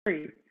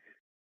Free.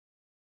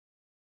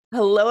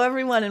 Hello,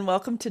 everyone, and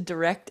welcome to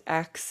Direct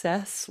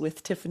Access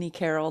with Tiffany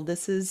Carroll.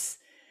 This is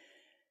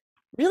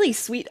really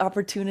sweet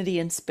opportunity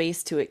and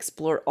space to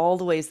explore all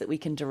the ways that we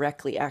can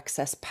directly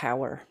access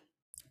power.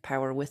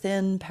 Power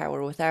within,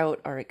 power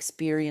without, our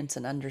experience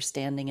and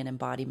understanding and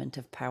embodiment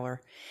of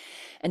power.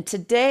 And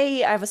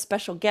today I have a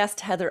special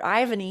guest, Heather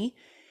Ivany,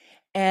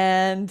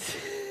 and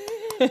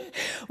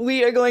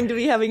we are going to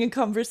be having a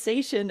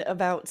conversation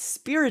about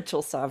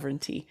spiritual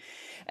sovereignty.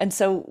 And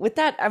so with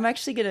that, I'm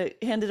actually going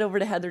to hand it over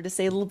to Heather to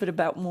say a little bit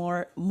about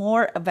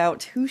more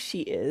about who she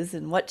is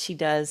and what she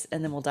does,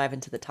 and then we'll dive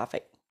into the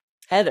topic.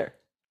 Heather.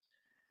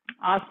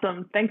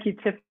 Awesome. Thank you,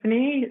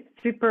 Tiffany.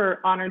 Super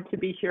honored to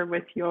be here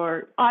with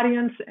your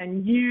audience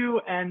and you.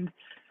 And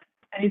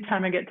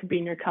anytime I get to be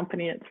in your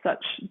company, it's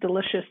such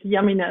delicious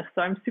yumminess.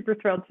 So I'm super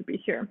thrilled to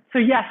be here. So,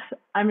 yes,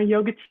 I'm a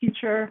yoga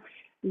teacher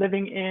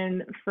living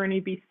in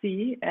Fernie,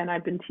 BC, and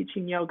I've been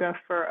teaching yoga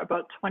for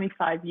about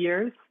 25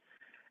 years.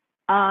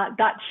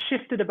 That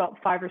shifted about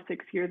 5 or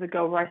 6 years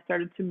ago, where I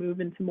started to move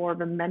into more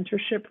of a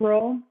mentorship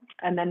role.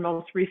 And then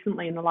most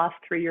recently, in the last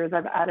 3 years,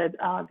 I've added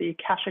the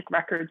Akashic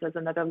Records as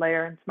another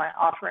layer into my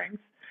offerings.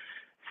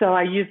 So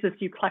I use this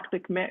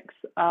eclectic mix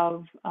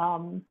of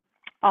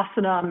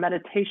asana,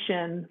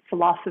 meditation,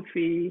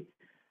 philosophy,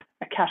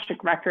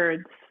 Akashic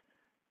Records,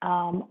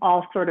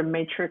 all sort of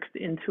matrixed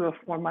into a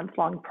 4 month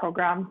long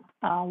program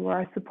where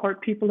I support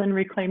people in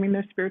reclaiming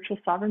their spiritual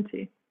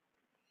sovereignty,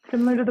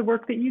 similar to the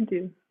work that you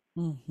do.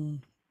 Mm-hmm.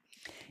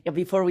 Yeah,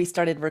 before we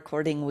started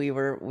recording, we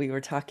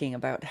were talking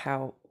about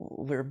how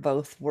we're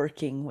both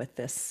working with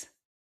this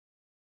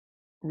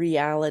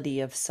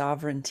reality of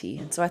sovereignty.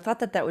 And so I thought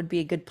that that would be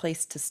a good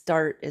place to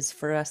start, is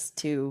for us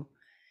to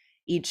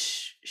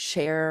each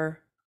share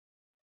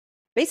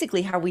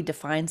basically how we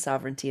define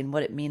sovereignty and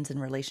what it means in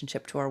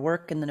relationship to our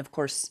work. And then, of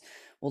course,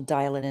 we'll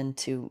dial it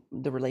into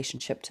the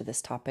relationship to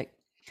this topic.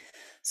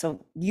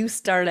 So you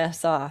start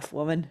us off,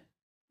 woman.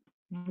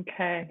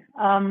 Okay.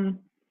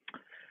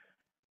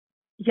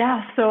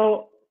 Yeah,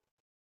 so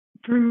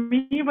for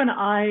me, when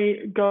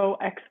I go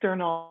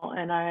external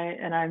and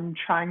I'm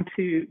trying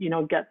to,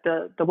 get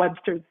the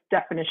Webster's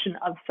definition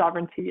of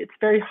sovereignty, it's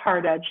very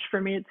hard edged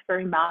for me. It's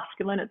very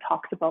masculine. It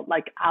talks about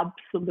like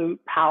absolute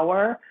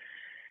power.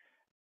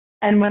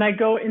 And when I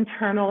go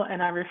internal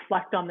and I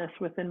reflect on this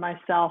within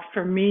myself,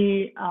 for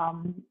me,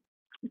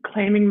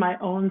 claiming my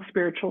own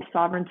spiritual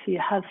sovereignty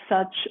has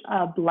such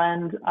a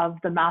blend of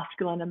the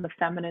masculine and the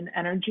feminine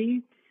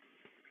energy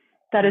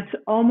that it's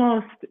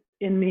almost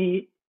in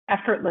the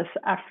effortless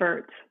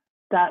effort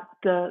that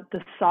the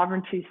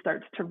sovereignty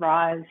starts to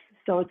rise.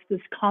 So it's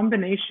this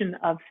combination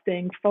of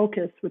staying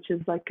focused, which is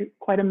like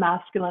quite a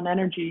masculine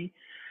energy,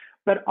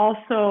 but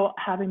also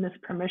having this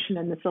permission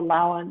and this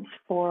allowance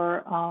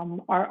for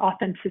our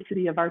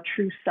authenticity of our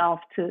true self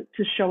to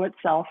show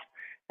itself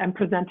and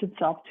present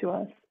itself to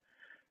us.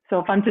 So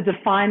if I'm to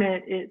define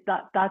it,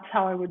 that's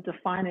how I would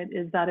define it,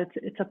 is that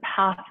it's a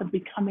path of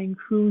becoming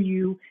who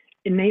you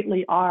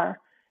innately are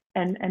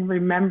and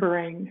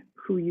remembering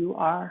who you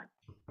are.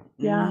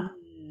 Yeah.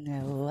 I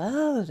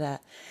love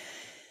that.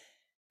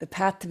 The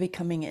path to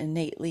becoming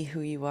innately who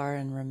you are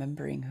and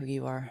remembering who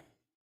you are.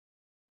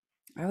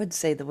 I would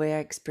say the way I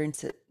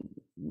experience it,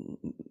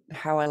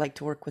 how I like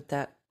to work with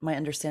that, my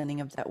understanding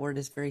of that word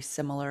is very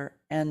similar.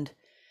 And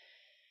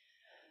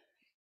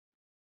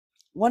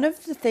one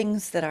of the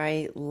things that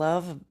I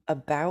love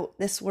about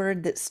this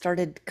word that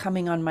started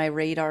coming on my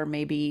radar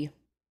maybe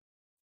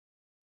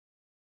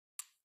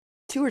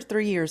 2 or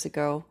 3 years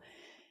ago,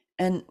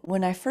 and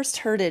when I first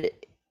heard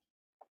it,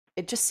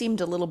 it just seemed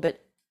a little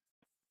bit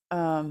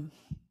not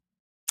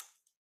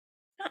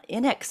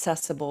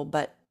inaccessible,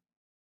 but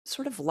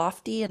sort of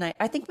lofty. And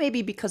I think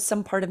maybe because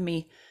some part of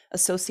me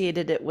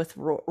associated it with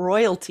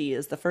royalty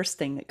is the first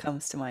thing that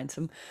comes to mind.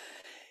 Some,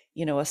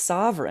 a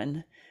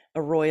sovereign,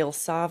 a royal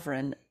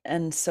sovereign.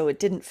 And so it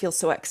didn't feel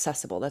so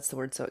accessible. That's the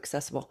word, so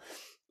accessible.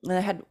 And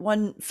I had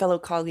one fellow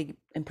colleague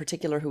in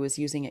particular who was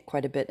using it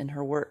quite a bit in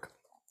her work.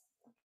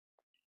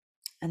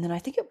 And then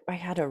I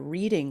had a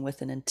reading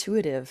with an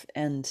intuitive,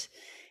 and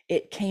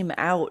it came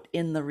out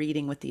in the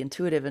reading with the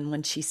intuitive. And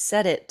when she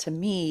said it to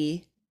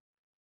me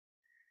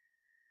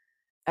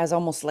as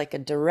almost like a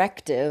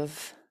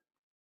directive,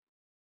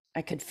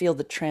 I could feel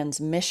the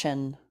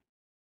transmission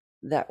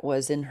that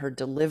was in her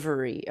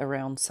delivery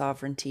around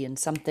sovereignty, and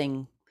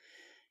something,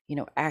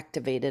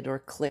 activated or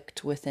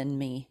clicked within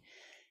me.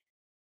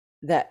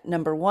 That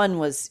number one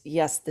was,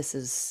 yes, this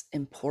is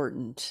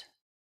important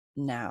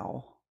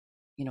now.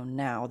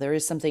 Now there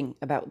is something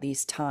about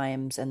these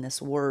times and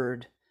this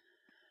word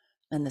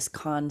and this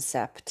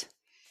concept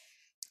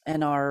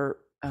and our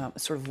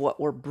sort of what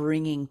we're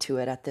bringing to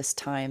it at this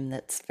time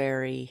that's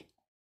very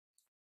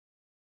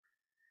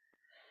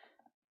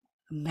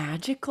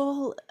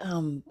magical.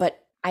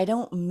 But I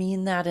don't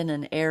mean that in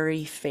an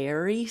airy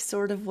fairy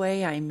sort of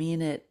way. I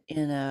mean it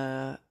in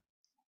a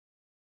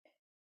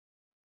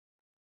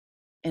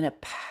in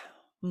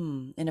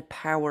a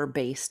power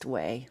based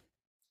way.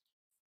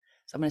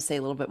 So I'm going to say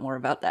a little bit more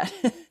about that.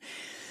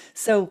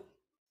 So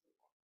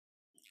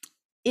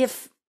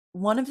if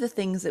one of the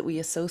things that we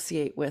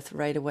associate with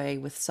right away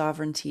with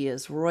sovereignty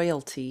is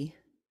royalty.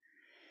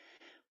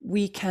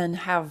 We can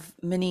have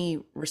many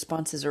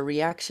responses or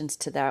reactions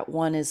to that.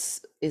 One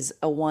is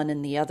a one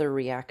and the other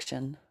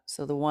reaction.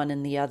 So the one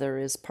and the other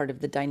is part of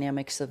the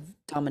dynamics of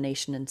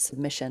domination and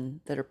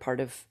submission that are part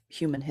of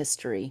human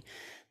history.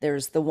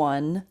 There's the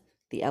one,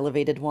 the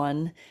elevated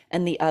one,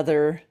 and the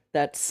other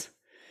that's,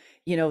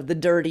 the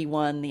dirty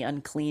one, the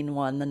unclean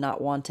one, the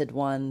not wanted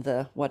one,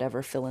 the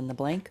whatever, fill in the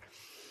blank.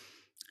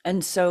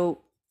 And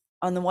so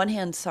on the one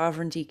hand,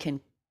 the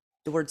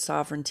word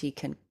sovereignty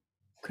can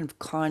kind of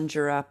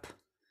conjure up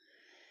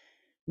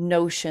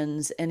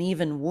notions and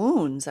even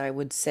wounds, I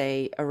would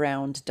say,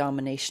 around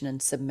domination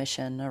and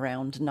submission,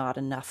 around not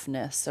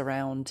enoughness,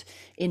 around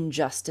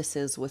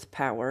injustices with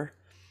power.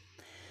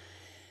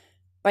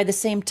 By the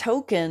same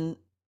token,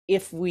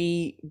 if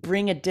we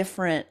bring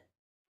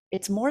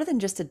it's more than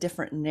just a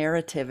different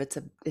narrative,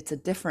 it's a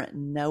different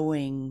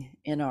knowing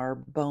in our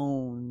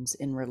bones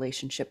in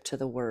relationship to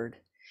the word.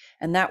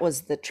 And that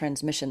was the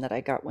transmission that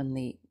I got when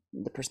the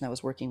person I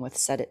was working with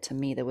said it to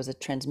me. There was a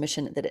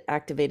transmission that it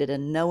activated a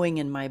knowing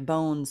in my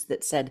bones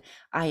that said,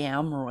 I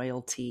am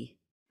royalty.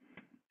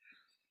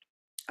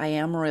 I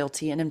am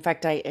royalty. And in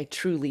fact, I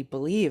truly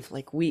believe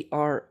like we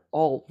are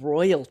all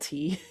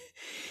royalty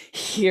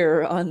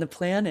here on the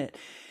planet.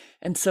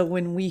 And so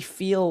when we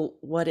feel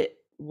what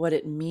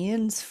it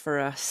means for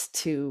us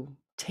to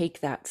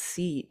take that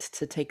seat,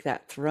 to take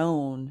that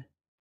throne,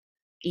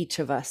 each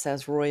of us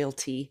as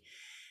royalty,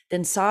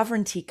 then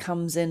sovereignty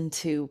comes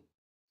into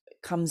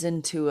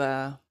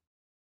a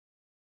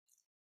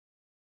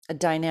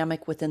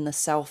dynamic within the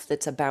self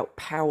that's about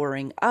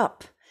powering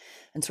up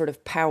and sort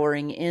of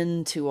powering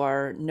into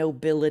our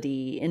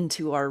nobility,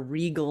 into our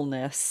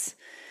regalness.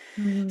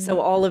 So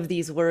all of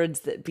these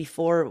words that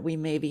before we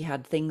maybe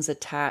had things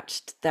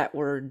attached that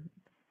were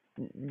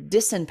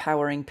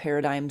disempowering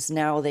paradigms,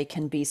 now they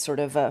can be sort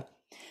of a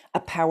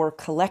power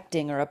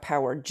collecting or a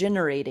power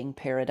generating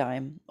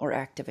paradigm or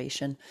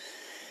activation.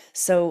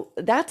 So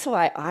that's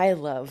why I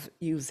love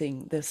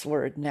using this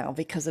word now,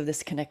 because of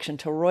this connection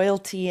to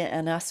royalty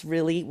and us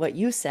really, what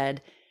you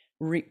said,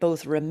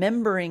 both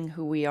remembering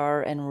who we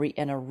are and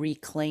a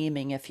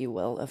reclaiming, if you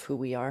will, of who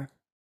we are.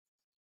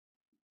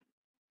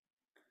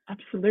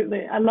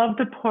 Absolutely. I love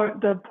the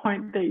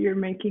point that you're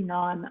making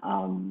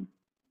on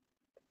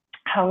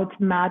how it's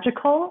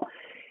magical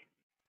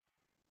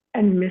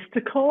and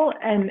mystical,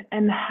 and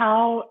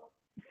how,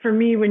 for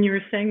me, when you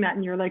were saying that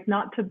and you're like,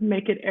 not to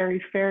make it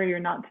airy fairy or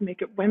not to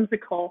make it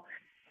whimsical,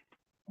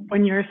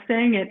 when you're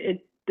saying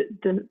it,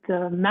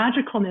 the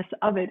magicalness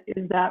of it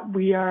is that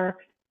we are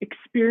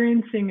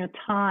experiencing a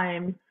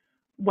time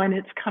when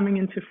it's coming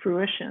into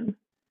fruition.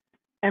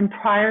 And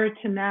prior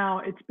to now,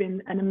 it's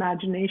been an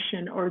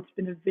imagination or it's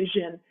been a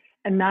vision.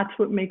 And that's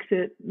what makes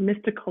it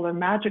mystical or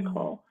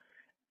magical.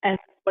 And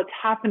what's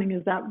happening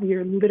is that we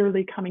are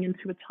literally coming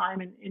into a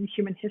time in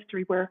human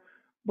history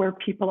where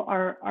people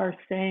are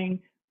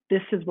saying,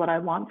 this is what I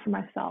want for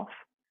myself.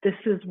 This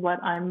is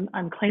what I'm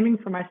claiming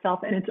for myself.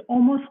 And it's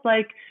almost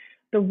like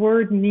the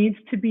word needs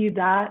to be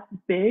that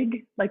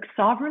big. Like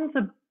sovereign's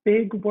a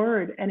big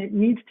word, and it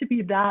needs to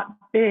be that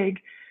big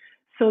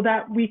so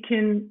that we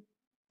can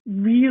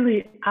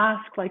really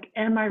ask, like,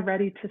 am I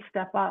ready to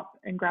step up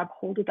and grab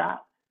hold of that?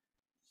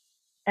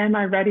 Am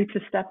I ready to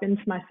step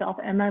into myself?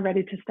 Am I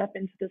ready to step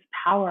into this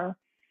power?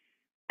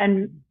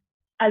 And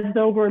as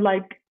though we're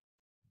like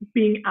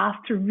being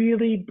asked to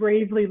really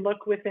bravely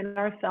look within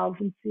ourselves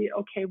and see,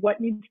 okay, what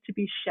needs to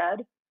be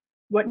shed?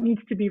 What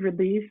needs to be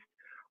released?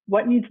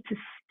 What needs to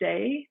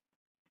stay?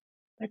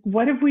 Like,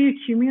 what have we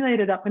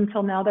accumulated up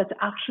until now that's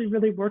actually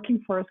really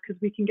working for us? Because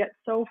we can get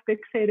so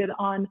fixated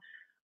on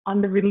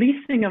the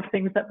releasing of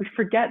things that we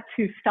forget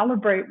to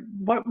celebrate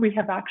what we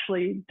have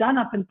actually done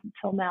up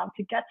until now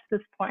to get to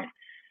this point.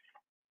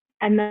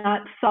 And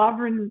that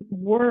sovereign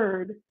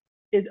word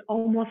is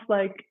almost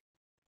like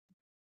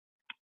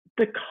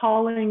the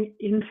calling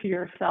into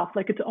yourself.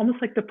 Like it's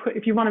almost like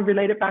if you want to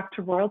relate it back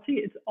to royalty,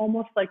 it's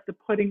almost like the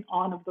putting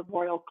on of the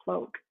royal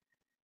cloak,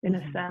 in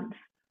a sense,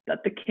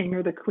 that the king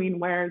or the queen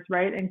wears,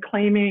 right? And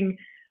claiming,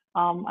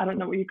 I don't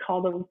know what you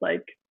call those,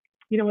 like,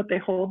 you know what they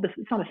hold? This,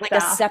 it's not a Like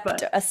staff,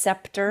 a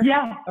scepter,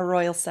 yeah, a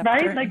royal scepter,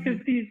 right? Like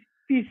there's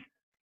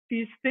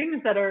these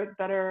things that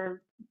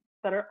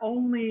are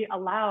only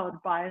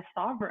allowed by a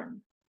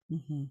sovereign.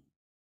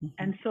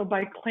 And so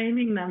by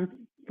claiming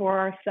them for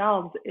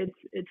ourselves,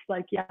 it's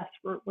like, yes,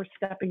 we're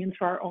stepping into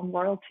our own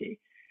royalty.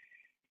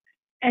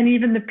 And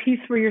even the piece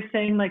where you're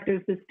saying, like,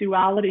 there's this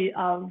duality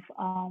of,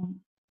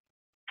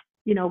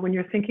 when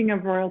you're thinking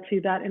of royalty,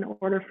 that in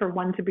order for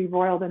one to be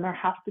royal, then there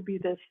has to be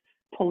this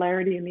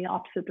polarity in the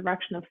opposite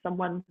direction of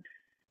someone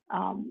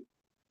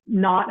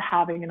not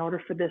having in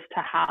order for this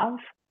to have.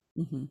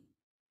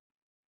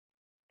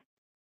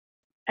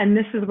 And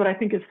this is what I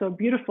think is so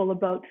beautiful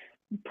about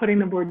putting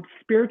the word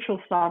spiritual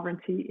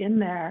sovereignty in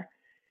there,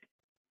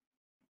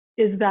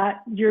 is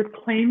that you're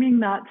claiming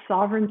that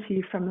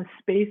sovereignty from a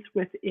space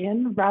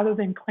within rather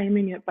than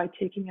claiming it by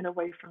taking it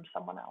away from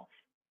someone else.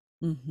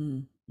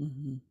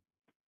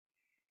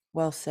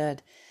 Well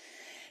said.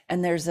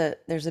 And there's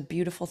a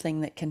beautiful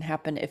thing that can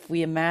happen if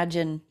we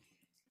imagine,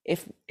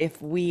 if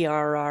we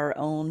are our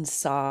own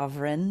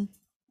sovereign,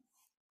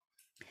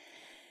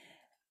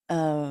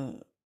 uh,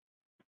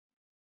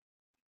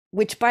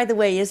 which by the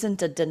way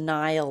isn't a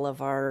denial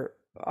of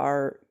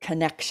our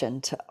connection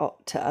to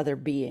other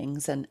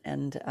beings,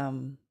 and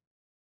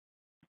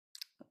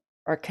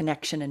our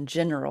connection in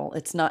general.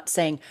 It's not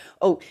saying,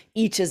 oh,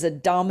 each is a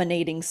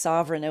dominating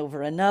sovereign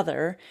over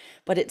another,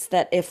 but it's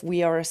that if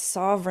we are a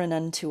sovereign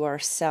unto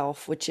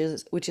ourself, which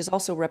is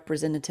also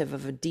representative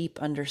of a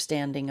deep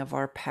understanding of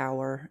our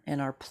power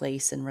and our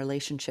place in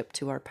relationship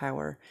to our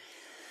power,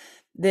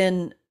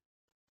 then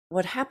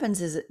what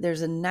happens is that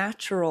there's a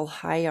natural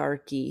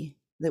hierarchy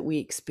that we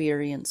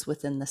experience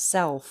within the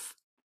self,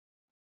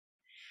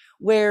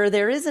 where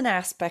there is an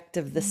aspect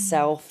of the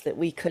self that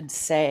we could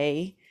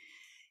say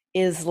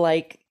is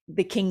like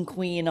the king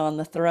queen on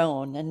the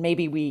throne. And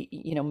maybe we,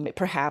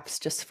 perhaps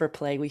just for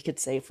play, we could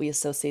say, if we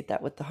associate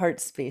that with the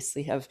heart space,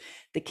 we have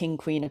the king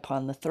queen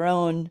upon the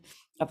throne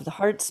of the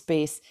heart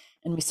space,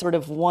 and we sort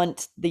of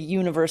want the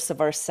universe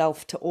of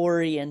ourself to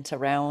orient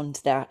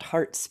around that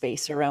heart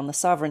space, around the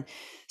sovereign.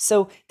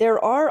 So there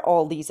are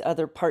all these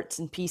other parts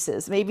and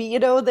pieces. Maybe,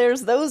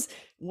 there's those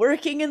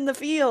working in the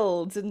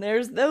fields, and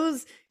there's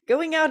those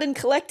going out and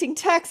collecting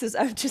taxes.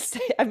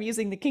 I'm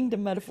using the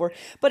kingdom metaphor,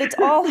 but it's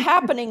all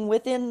happening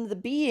within the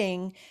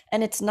being.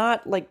 And it's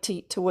not like,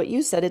 to what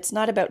you said, it's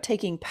not about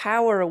taking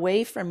power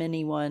away from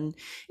anyone.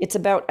 It's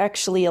about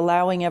actually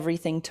allowing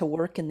everything to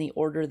work in the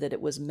order that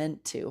it was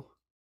meant to.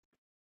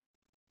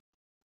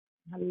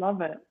 I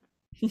love it.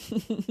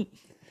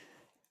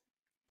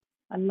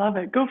 I love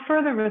it. Go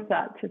further with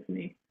that,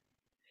 Tiffany.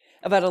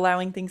 About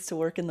allowing things to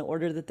work in the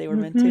order that they were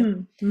meant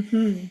to.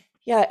 Mm-hmm.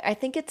 Yeah, I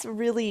think it's a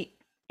really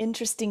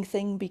interesting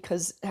thing,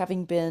 because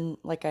having been,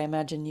 like I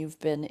imagine you've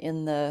been,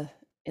 in the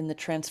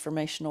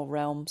transformational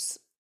realms,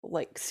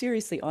 like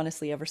seriously,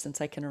 honestly, ever since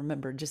I can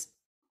remember, just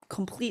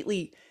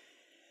completely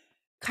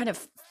kind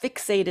of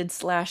fixated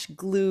 /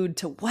 glued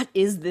to what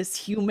is this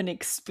human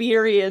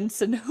experience,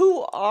 and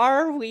who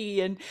are we,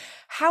 and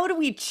how do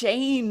we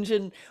change,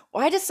 and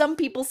why do some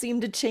people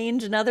seem to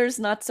change and others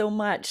not so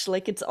much?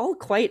 Like, it's all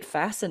quite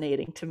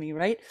fascinating to me,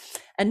 right?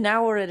 And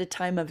now we're at a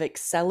time of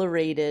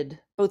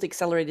both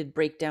accelerated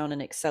breakdown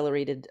and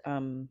accelerated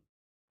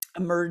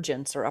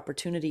emergence, or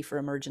opportunity for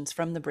emergence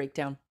from the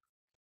breakdown.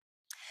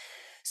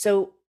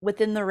 So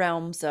within the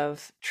realms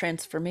of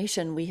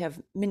transformation, we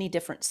have many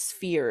different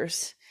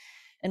spheres.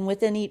 And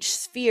within each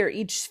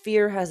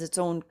sphere has its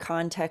own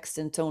context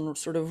and its own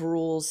sort of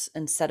rules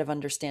and set of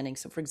understanding.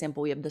 So for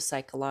example, we have the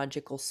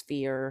psychological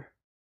sphere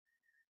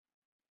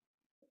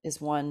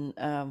is one.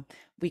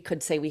 We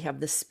could say we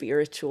have the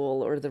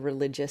spiritual or the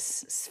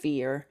religious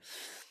sphere.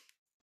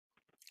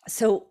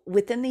 So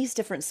within these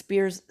different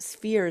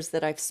spheres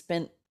that I've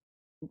spent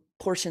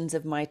portions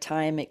of my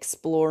time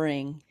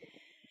exploring,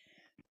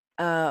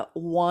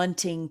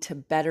 wanting to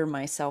better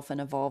myself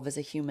and evolve as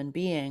a human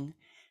being,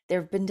 there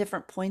have been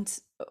different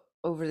points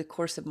over the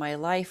course of my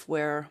life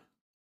where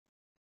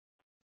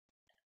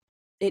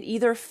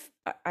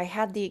I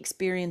had the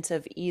experience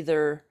of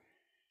either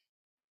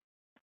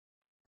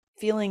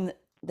feeling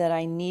that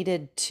I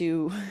needed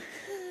to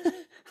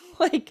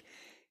like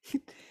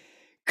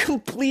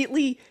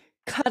completely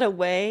cut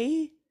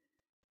away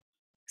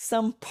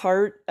some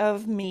part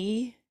of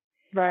me,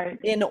 right,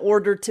 in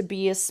order to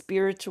be a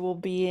spiritual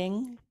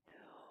being.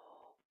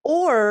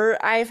 Or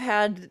I've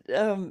had,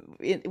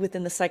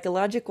 within the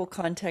psychological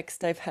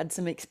context, I've had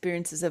some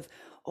experiences of,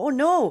 oh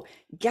no,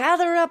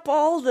 gather up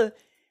all the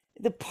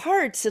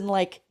parts and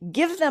like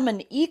give them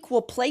an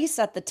equal place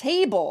at the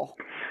table.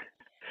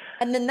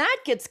 And then that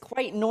gets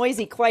quite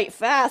noisy quite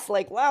fast.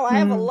 Like, wow, I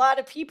have a lot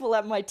of people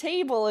at my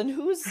table, and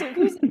who's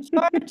in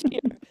charge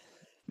here?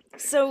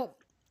 So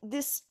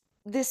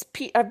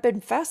I've been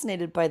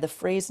fascinated by the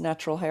phrase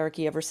natural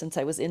hierarchy ever since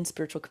I was in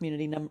spiritual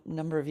community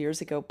number of years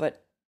ago.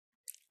 But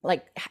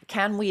like,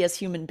 can we as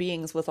human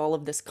beings, with all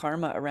of this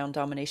karma around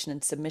domination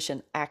and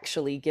submission,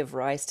 actually give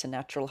rise to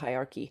natural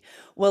hierarchy?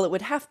 Well, it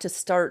would have to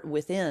start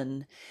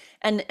within,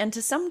 and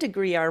to some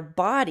degree our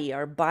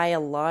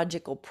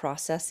biological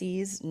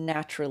processes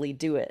naturally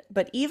do it.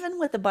 But even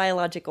with the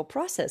biological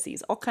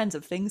processes, all kinds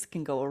of things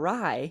can go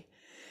awry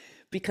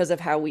because of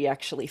how we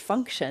actually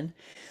function.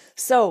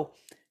 So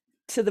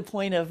to the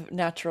point of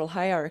natural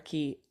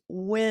hierarchy,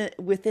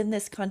 within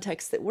this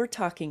context that we're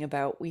talking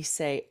about, we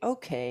say,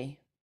 okay,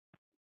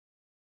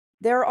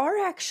 there are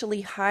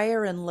actually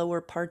higher and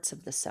lower parts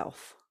of the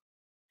self.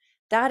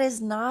 That is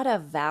not a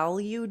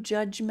value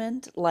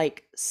judgment,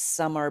 like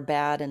some are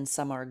bad and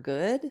some are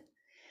good,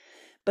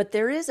 but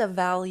there is a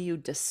value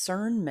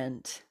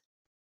discernment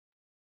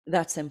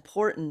that's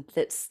important,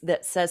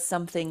 that says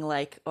something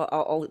like,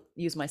 I'll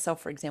use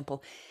myself for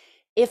example.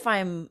 If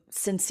I'm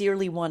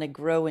sincerely want to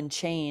grow and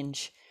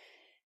change,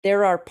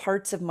 there are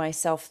parts of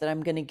myself that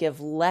I'm going to give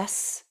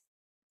less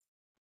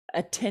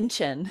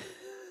attention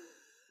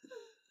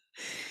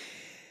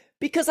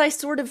because I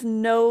sort of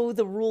know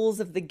the rules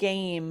of the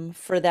game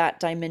for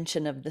that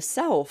dimension of the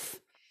self.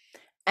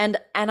 And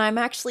I'm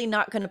actually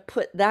not going to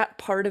put that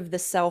part of the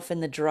self in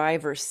the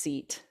driver's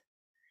seat.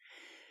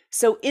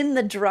 So in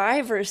the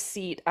driver's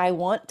seat, I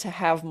want to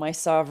have my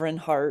sovereign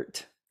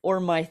heart or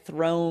my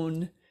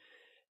throne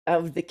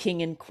of the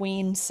king and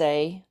queen,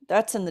 say.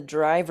 That's in the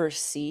driver's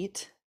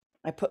seat.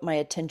 I put my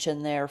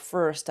attention there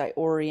first. I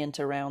orient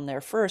around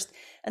there first.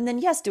 And then,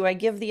 yes, do I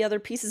give the other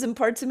pieces and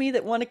parts of me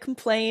that want to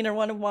complain or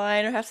want to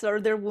whine or have, or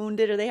they're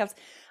wounded or they have,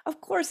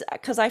 of course,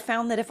 because I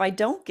found that if I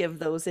don't give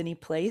those any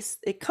place,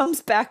 it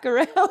comes back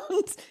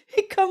around.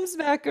 It comes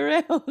back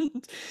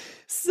around.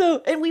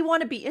 So, and we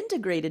want to be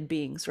integrated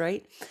beings,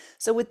 right?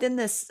 So within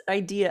this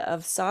idea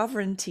of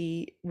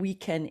sovereignty, we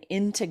can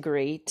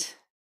integrate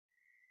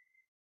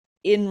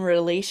in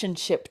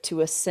relationship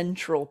to a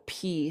central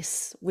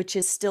piece, which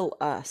is still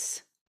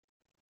us.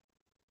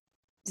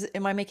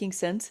 Am I making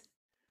sense?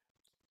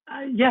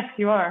 Yes,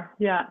 you are.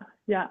 Yeah,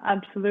 yeah,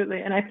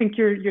 absolutely. And I think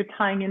you're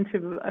tying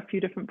into a few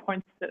different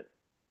points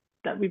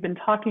that we've been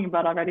talking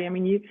about already. I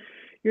mean,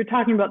 you're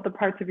talking about the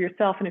parts of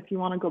yourself, and if you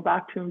want to go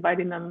back to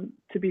inviting them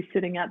to be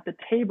sitting at the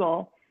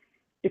table,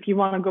 if you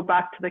want to go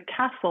back to the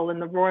castle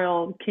and the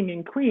royal king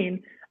and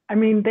queen, I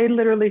mean, they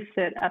literally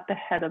sit at the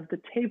head of the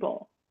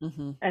table.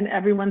 Mm-hmm. And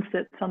everyone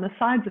sits on the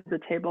sides of the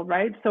table,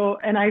 right? So,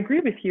 and I agree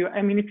with you.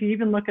 I mean, if you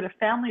even look at a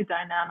family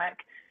dynamic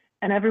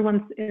and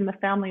everyone in the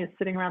family is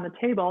sitting around the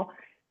table,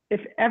 if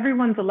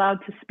everyone's allowed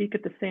to speak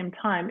at the same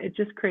time, it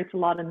just creates a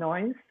lot of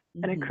noise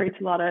and it creates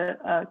a lot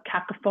of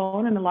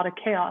cacophony and a lot of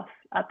chaos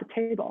at the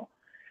table.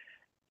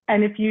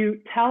 And if you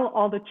tell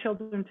all the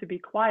children to be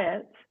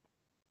quiet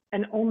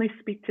and only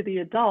speak to the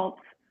adults,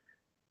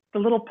 the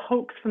little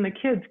pokes from the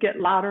kids get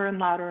louder and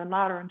louder and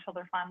louder until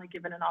they're finally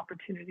given an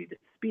opportunity to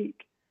speak.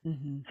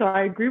 Mm-hmm. So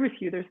I agree with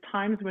you. There's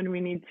times when we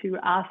need to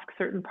ask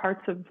certain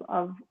parts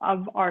of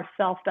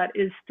ourself that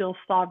is still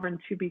sovereign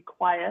to be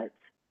quiet,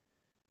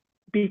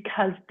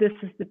 because this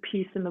is the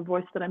piece and the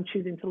voice that I'm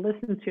choosing to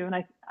listen to. And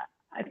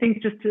I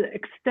think just to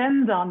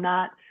extend on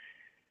that,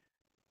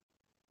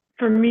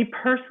 for me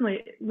personally,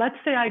 let's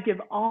say I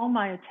give all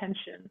my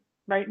attention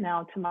right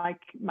now to my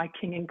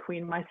king and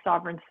queen, my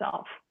sovereign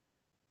self,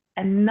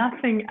 and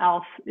nothing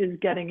else is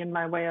getting in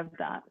my way of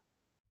that.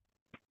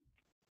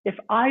 If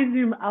I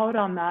zoom out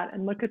on that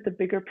and look at the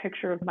bigger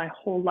picture of my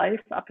whole life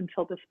up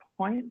until this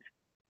point,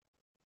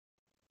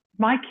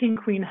 my king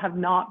queen have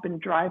not been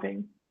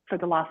driving for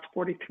the last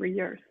 43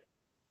 years.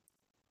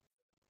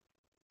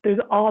 There's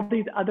all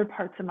these other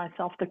parts of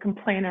myself, the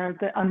complainer,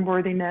 the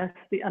unworthiness,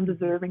 the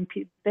undeserving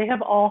people. They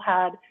have all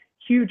had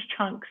huge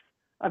chunks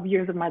of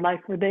years of my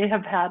life where they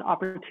have had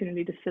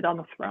opportunity to sit on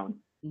the throne.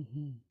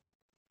 Mm-hmm.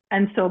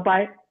 And so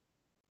by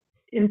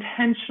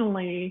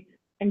intentionally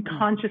and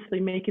consciously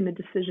making the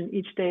decision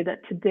each day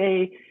that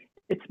today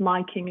it's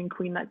my king and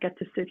queen that get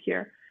to sit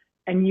here,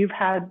 and you've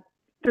had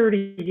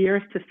 30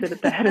 years to sit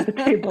at the head of the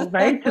table,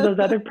 right? To those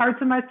other parts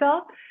of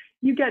myself,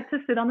 you get to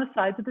sit on the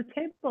sides of the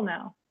table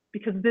now,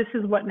 because this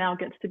is what now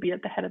gets to be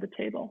at the head of the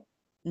table.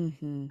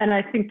 Mm-hmm. And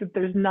I think that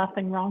there's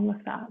nothing wrong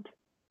with that.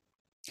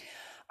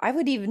 I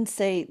would even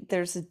say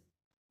there's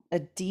a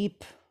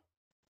deep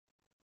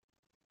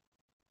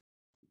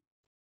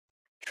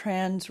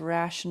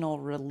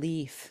trans-rational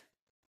relief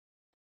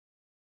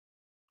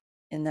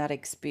in that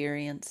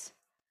experience,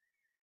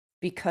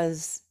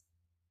 because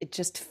it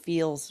just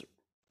feels,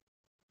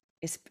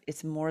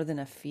 it's more than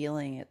a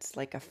feeling. It's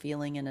like a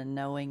feeling and a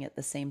knowing at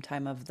the same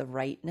time of the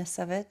rightness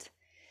of it.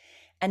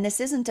 And this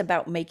isn't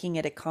about making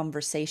it a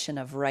conversation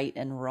of right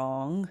and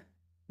wrong,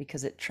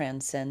 because it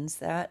transcends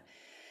that,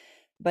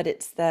 but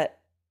it's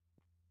that,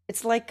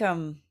 it's like,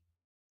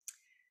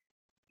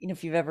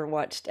 if you've ever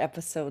watched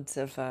episodes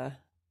of,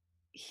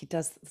 he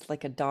does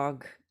like a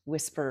dog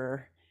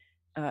whisperer,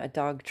 a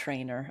dog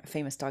trainer, a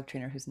famous dog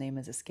trainer whose name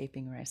is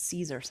escaping me,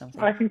 Caesar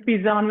something. I think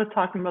Bizan was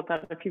talking about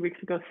that a few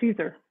weeks ago.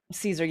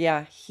 Caesar,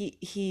 yeah.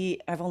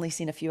 He I've only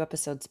seen a few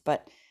episodes,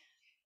 but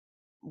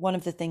one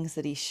of the things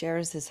that he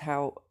shares is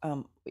how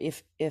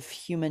if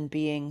human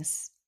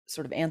beings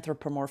sort of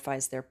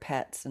anthropomorphize their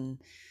pets,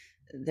 and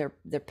their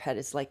pet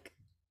is like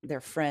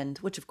their friend,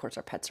 which of course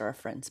our pets are our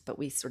friends, but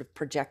we sort of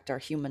project our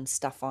human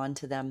stuff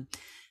onto them,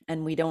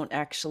 and we don't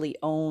actually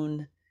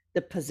own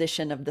the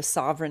position of the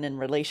sovereign in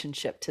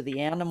relationship to the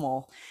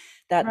animal,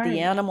 that right. The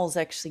animals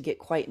actually get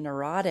quite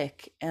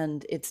neurotic,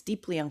 and it's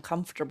deeply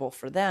uncomfortable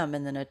for them,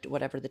 and then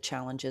whatever the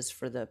challenge is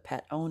for the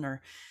pet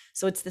owner.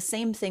 So it's the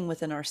same thing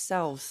within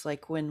ourselves.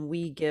 Like when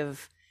we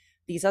give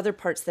these other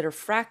parts that are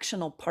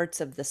fractional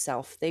parts of the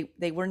self,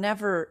 they were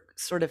never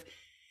sort of,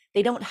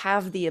 they don't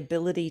have the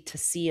ability to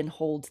see and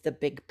hold the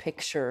big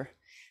picture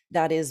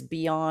that is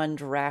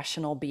beyond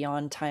rational,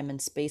 beyond time and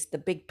space, the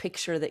big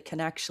picture that can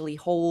actually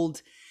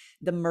hold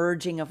the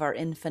merging of our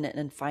infinite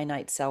and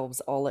finite selves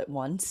all at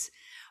once.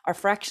 Our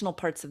fractional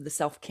parts of the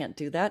self can't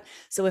do that.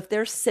 So if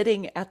they're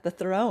sitting at the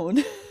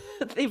throne,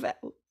 they've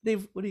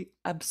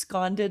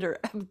absconded or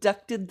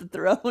abducted the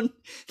throne.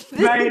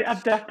 Right,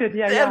 abducted,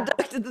 yeah.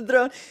 Abducted the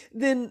throne.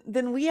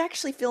 Then we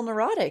actually feel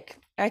neurotic.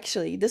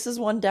 Actually, this is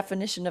one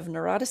definition of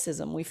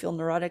neuroticism. We feel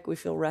neurotic, we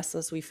feel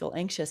restless, we feel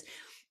anxious.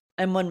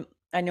 And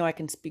I know I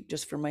can speak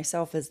just for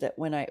myself, is that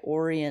when I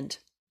orient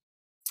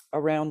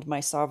around my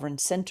sovereign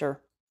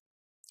center,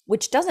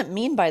 which doesn't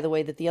mean, by the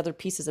way, that the other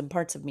pieces and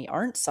parts of me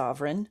aren't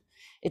sovereign.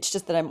 It's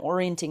just that I'm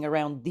orienting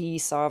around the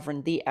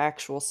sovereign, the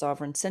actual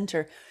sovereign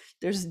center.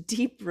 There's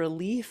deep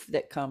relief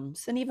that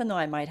comes. And even though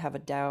I might have a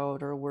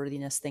doubt or a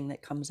worthiness thing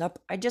that comes up,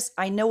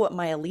 I know what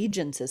my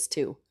allegiance is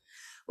to.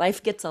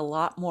 Life gets a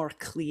lot more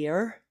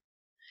clear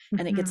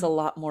and it gets a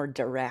lot more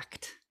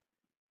direct.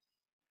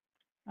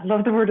 I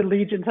love the word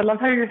allegiance. I love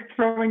how you're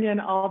throwing in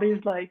all these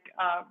like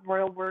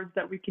royal words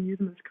that we can use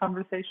in this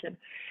conversation.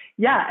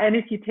 Yeah, and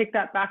if you take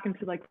that back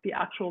into like the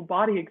actual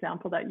body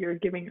example that you're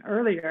giving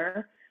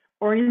earlier,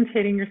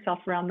 orientating yourself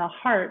around the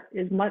heart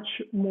is much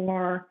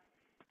more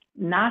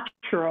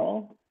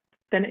natural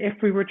than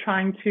if we were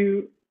trying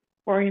to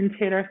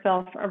orientate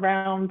ourselves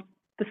around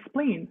the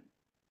spleen.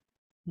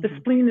 The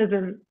spleen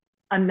isn't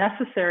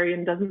unnecessary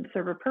and doesn't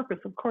serve a purpose,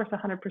 of course,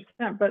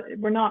 100%, but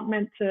we're not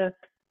meant to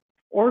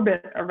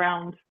orbit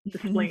around the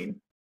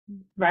spleen,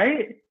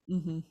 right?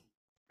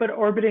 But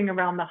orbiting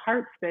around the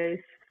heart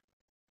space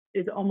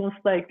is almost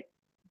like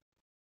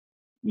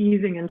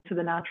easing into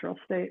the natural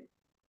state.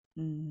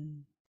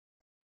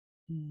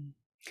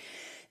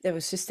 I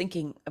was just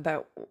thinking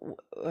about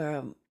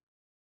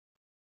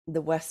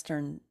the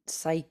Western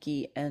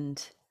psyche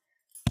and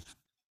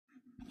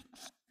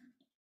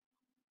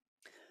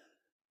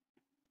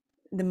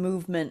the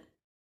movement.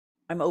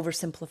 I'm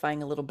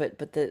oversimplifying a little bit,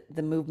 but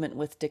the movement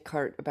with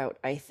Descartes about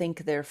I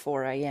think,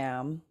 therefore I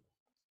am,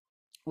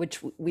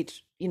 which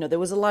there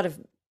was a lot of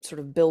sort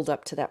of build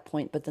up to that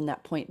point, but then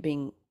that point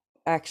being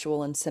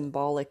actual and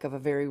symbolic of a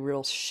very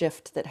real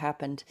shift that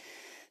happened,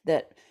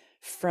 that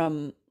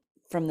from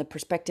the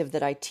perspective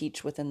that I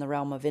teach within the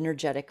realm of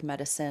energetic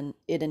medicine,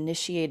 it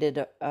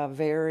initiated a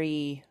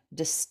very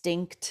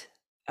distinct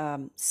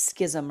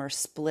schism or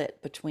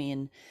split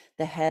between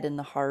the head and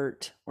the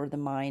heart, or the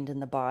mind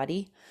and the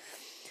body.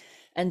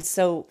 And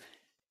so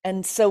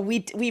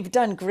we've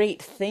done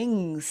great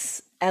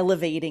things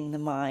elevating the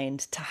mind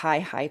to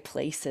high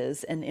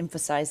places and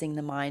emphasizing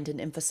the mind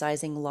and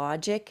emphasizing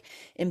logic,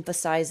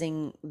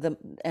 emphasizing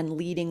and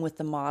leading with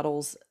the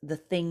models, the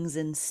things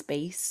in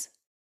space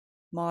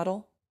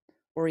model,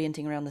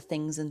 orienting around the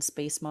things in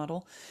space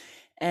model.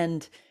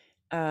 And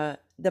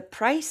the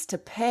price to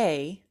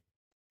pay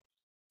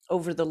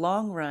over the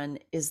long run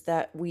is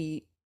that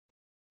we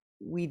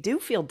do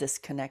feel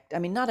disconnect. I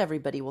mean, not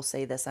everybody will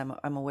say this. I'm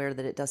aware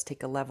that it does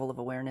take a level of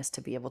awareness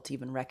to be able to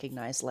even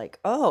recognize, like,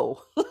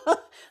 oh,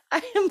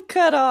 I am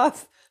cut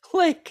off.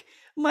 Like,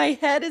 my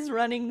head is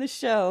running the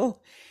show.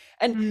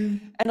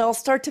 And I'll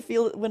start to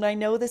feel it when I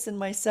know this in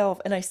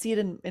myself, and I see it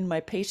in my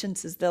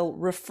patients, is they'll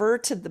refer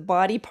to the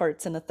body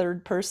parts in a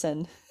third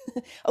person.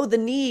 Oh, the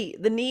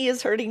knee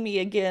is hurting me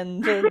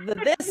again.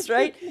 The this,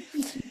 right?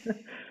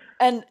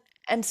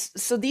 And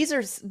so these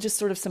are just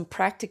sort of some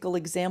practical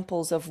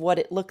examples of what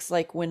it looks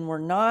like when we're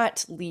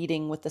not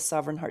leading with the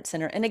sovereign heart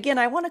center. And again,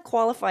 I want to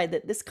qualify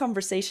that this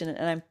conversation,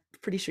 and I'm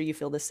pretty sure you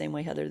feel the same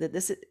way, Heather, that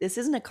this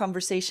isn't a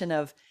conversation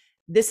of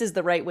this is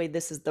the right way,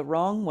 this is the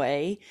wrong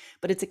way,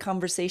 but it's a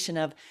conversation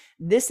of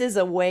this is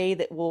a way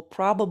that will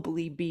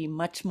probably be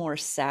much more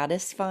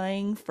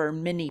satisfying for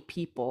many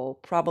people,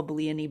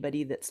 probably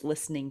anybody that's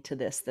listening to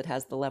this that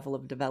has the level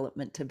of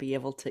development to be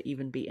able to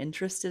even be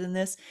interested in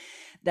this,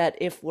 that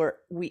if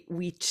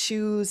we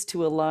choose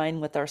to align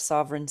with our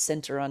sovereign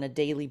center on a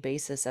daily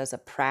basis as a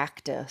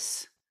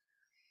practice,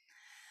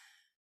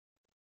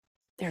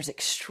 there's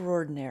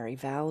extraordinary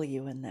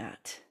value in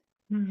that.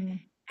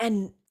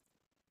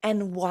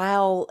 And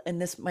while,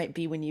 and this might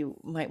be when you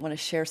might want to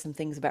share some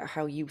things about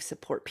how you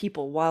support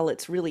people, while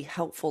it's really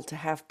helpful to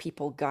have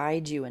people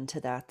guide you into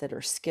that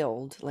are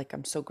skilled, like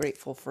I'm so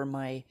grateful for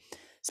my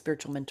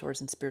spiritual mentors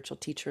and spiritual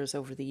teachers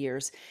over the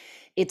years,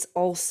 it's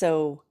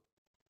also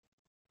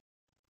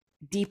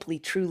deeply,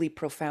 truly,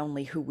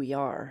 profoundly who we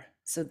are.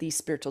 So these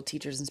spiritual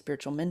teachers and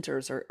spiritual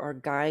mentors are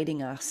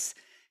guiding us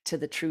to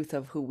the truth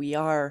of who we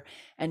are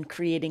and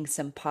creating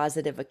some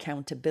positive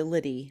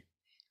accountability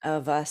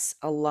of us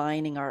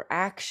aligning our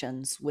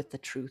actions with the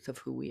truth of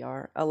who we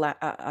are,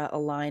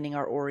 aligning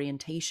our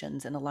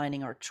orientations and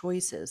aligning our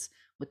choices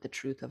with the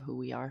truth of who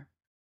we are.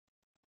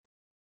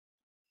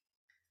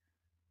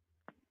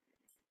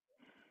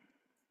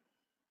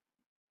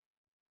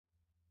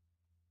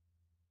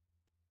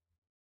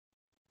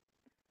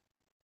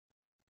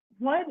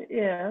 What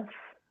if,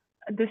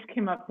 this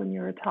came up when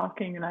you were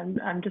talking, and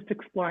I'm just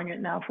exploring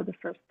it now for the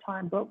first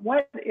time, but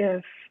what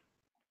if,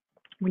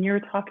 when you were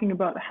talking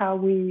about how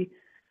we,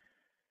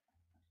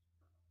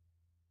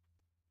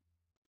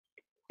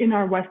 in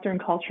our Western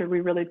culture, we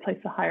really place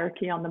a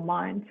hierarchy on the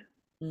mind.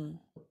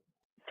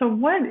 So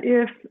what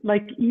if,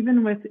 like,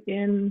 even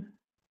within,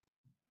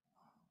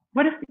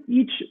 what if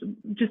each,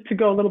 just to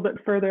go a little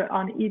bit further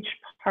on each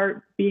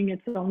part being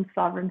its own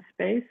sovereign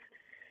space,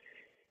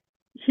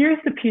 here's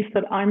the piece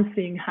that I'm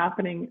seeing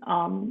happening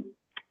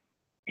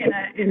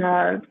in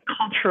a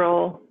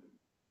cultural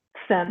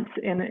sense,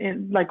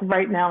 in like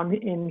right now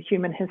in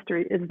human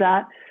history, is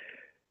that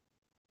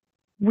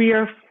we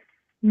are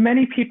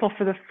many people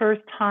for the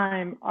first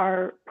time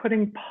are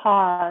putting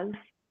pause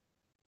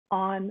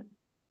on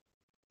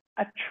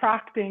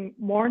attracting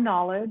more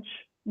knowledge,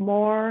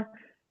 more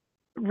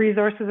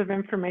resources of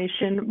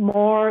information,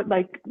 more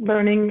like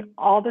learning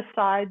all the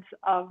sides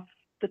of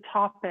the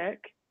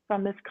topic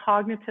from this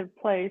cognitive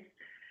place,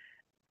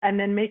 and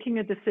then making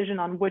a decision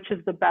on which is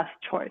the best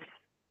choice.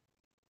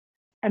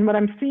 And what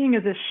I'm seeing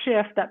is a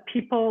shift that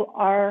people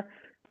are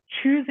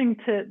choosing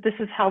to, this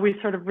is how we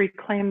sort of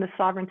reclaim the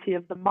sovereignty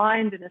of the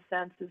mind in a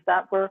sense, is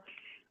that we're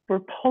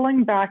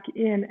pulling back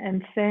in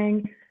and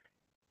saying,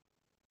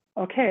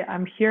 okay,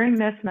 I'm hearing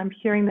this and I'm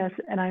hearing this,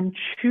 and I'm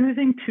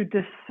choosing to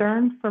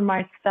discern for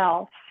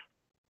myself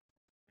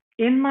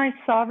in my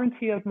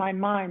sovereignty of my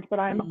mind, but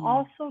I'm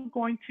also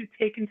going to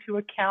take into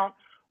account,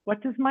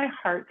 what does my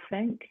heart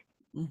think?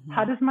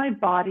 How does my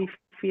body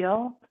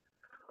feel?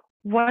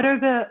 What are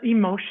the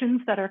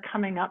emotions that are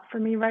coming up for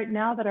me right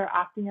now that are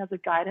acting as a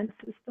guidance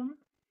system?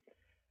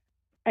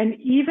 And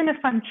even if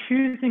I'm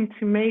choosing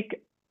to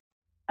make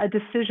a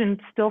decision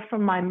still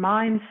from my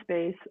mind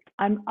space,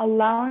 I'm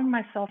allowing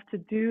myself to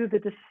do the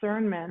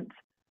discernment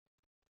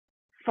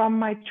from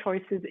my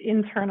choices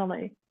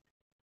internally.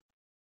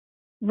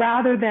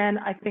 Rather than,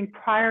 I think,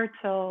 prior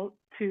to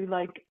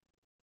like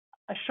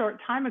a short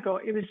time ago,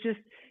 it was just,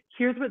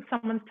 here's what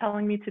someone's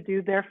telling me to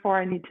do, therefore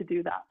I need to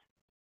do that.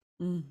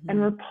 And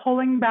we're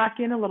pulling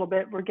back in a little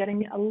bit. We're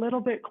getting a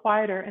little bit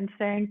quieter and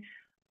saying,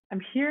 I'm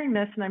hearing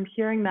this and I'm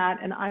hearing that,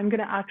 and I'm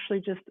going to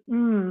actually just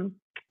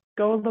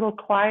go a little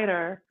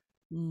quieter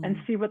and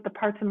see what the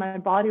parts of my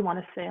body want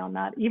to say on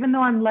that, even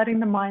though I'm letting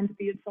the mind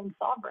be its own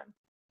sovereign.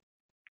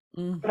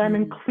 But I'm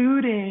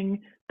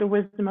including the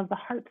wisdom of the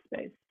heart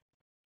space.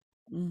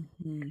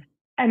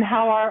 And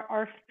how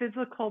our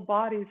physical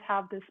bodies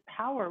have this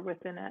power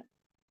within it.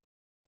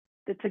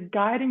 It's a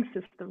guiding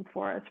system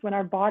for us. When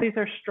our bodies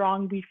are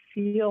strong, we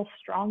feel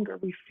stronger.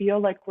 We feel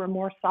like we're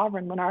more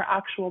sovereign when our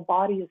actual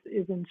body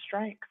is in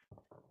strength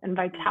and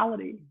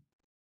vitality.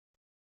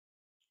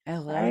 I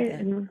love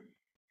that. And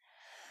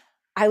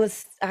I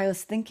was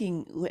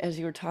thinking as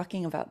you were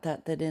talking about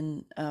that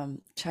in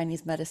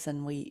Chinese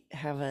medicine, we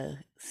have a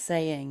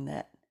saying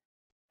that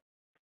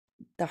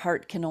the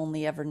heart can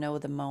only ever know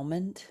the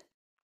moment.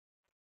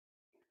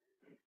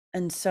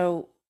 And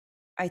so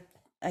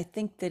I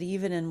think that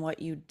even in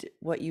what you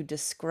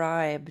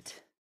described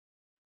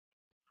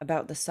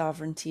about the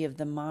sovereignty of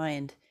the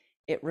mind,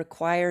 it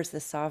requires the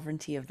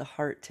sovereignty of the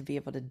heart to be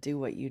able to do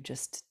what you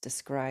just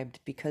described,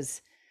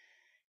 because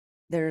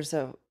there's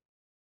a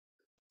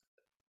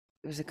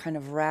kind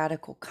of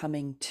radical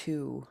coming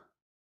to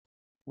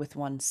with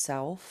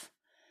oneself,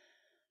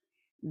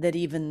 that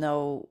even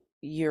though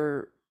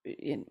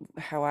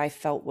how I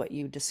felt what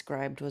you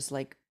described was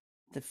like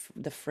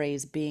the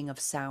phrase being of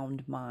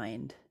sound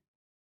mind.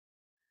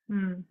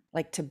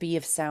 Like, to be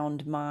of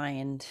sound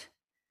mind,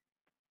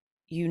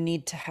 you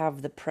need to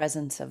have the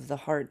presence of the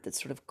heart that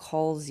sort of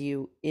calls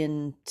you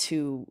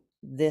into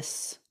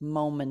this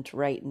moment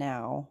right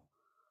now,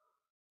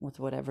 with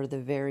whatever the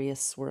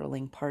various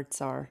swirling parts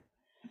are.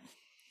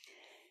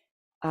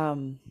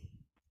 So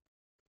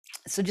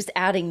just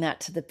adding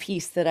that to the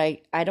piece, that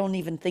I don't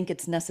even think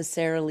it's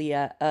necessarily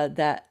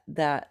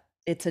that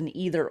it's an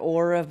either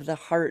or of the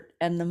heart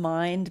and the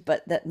mind,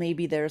 but that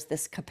maybe there's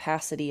this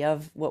capacity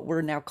of what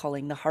we're now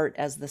calling the heart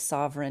as the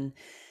sovereign,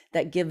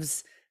 that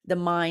gives the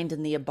mind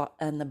and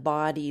the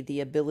body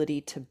the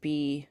ability to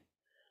be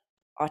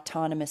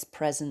autonomous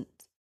present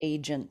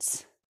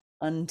agents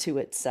unto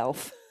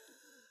itself.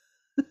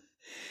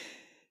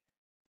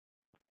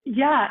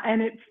 Yeah,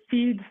 and it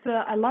feeds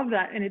I love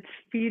that, and it's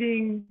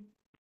feeding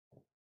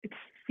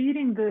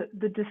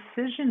the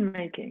decision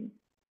making.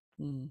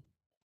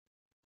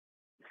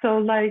 So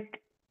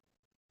like,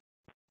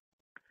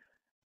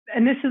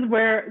 and this is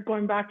where,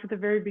 going back to the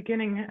very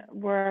beginning,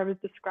 where I was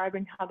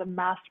describing how the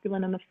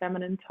masculine and the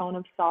feminine tone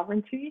of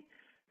sovereignty.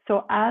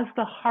 So as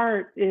the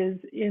heart is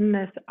in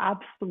this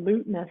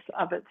absoluteness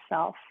of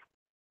itself,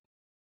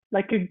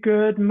 like a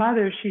good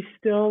mother, she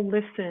still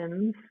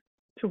listens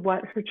to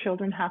what her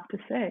children have to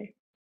say.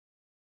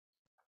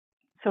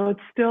 So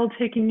it's still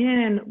taking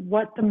in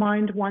what the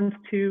mind wants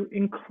to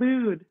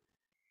include,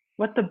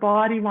 what the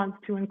body wants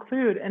to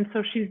include. And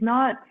so she's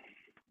not,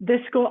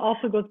 this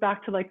also goes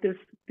back to like these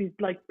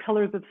like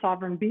pillars of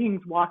sovereign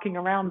beings walking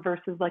around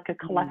versus like a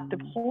collective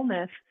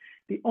wholeness.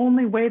 The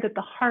only way that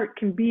the heart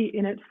can be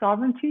in its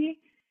sovereignty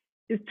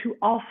is to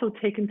also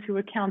take into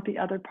account the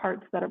other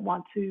parts that it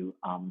wants to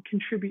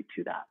contribute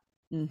to that.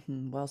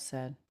 Well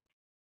said.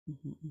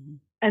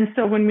 And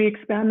so when we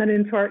expand that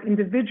into our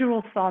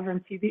individual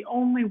sovereignty, the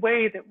only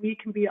way that we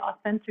can be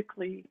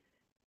authentically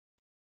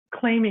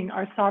claiming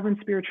our sovereign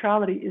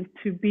spirituality is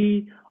to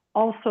be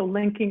also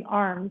linking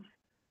arms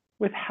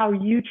with how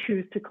you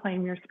choose to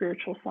claim your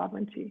spiritual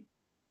sovereignty.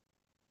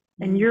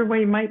 And your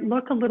way might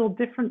look a little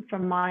different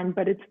from mine,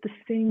 but it's the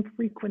same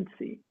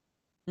frequency.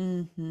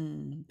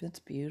 That's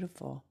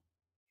beautiful.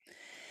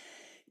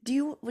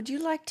 Would you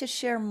like to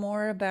share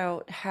more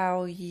about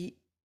how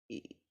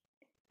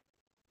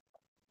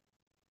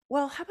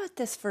well, how about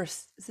this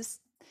first? This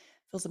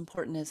feels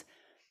important, is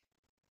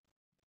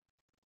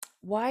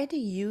Why do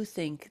you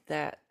think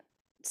that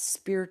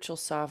spiritual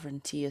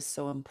sovereignty is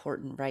so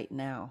important right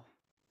now?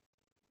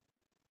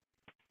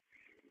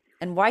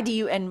 And why do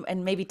you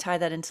and maybe tie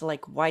that into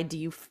like why do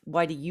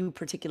you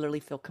particularly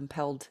feel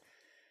compelled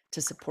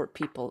to support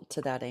people to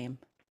that aim?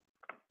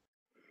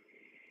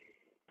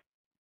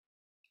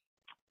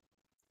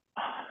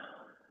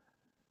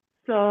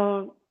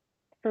 So,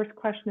 first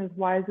question is,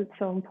 why is it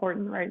so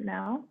important right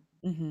now?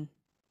 Mm-hmm.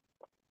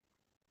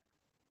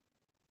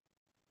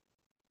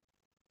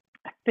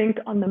 I think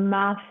on the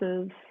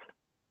masses,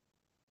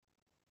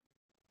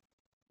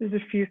 there's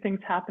a few things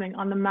happening.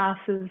 On the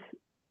masses,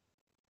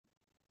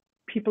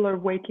 people are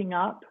waking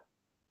up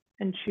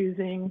and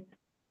choosing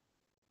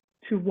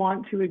to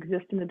want to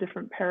exist in a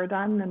different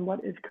paradigm than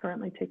what is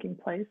currently taking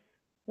place.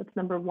 That's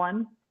number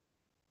one.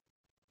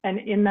 And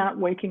in that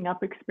waking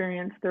up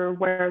experience, they're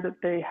aware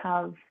that they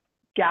have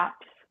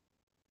gaps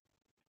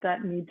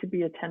that need to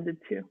be attended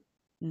to.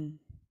 Mm.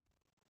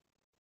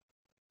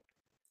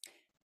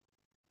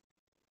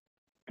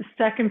 The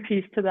second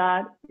piece to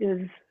that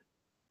is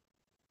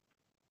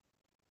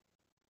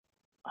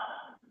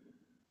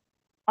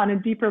on a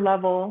deeper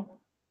level,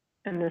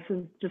 and this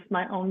is just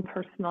my own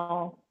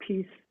personal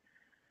piece.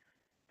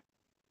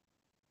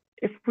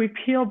 If we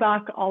peel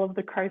back all of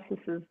the crises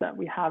that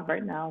we have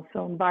right now,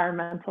 so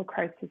environmental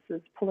crises,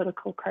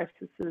 political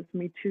crises,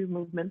 Me Too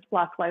movements,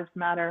 Black Lives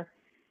Matter,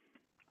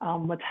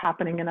 what's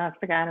happening in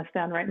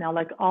Afghanistan right now,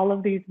 like all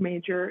of these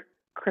major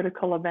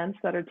critical events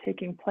that are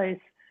taking place,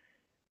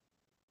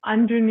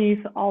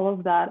 underneath all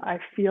of that, I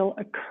feel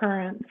a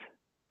current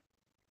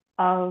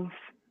of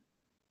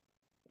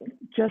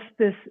just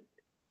this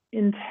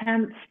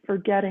intense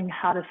forgetting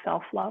how to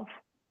self-love.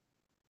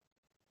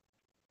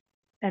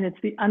 And it's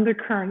the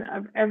undercurrent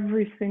of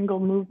every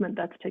single movement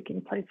that's taking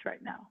place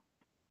right now.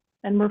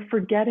 And we're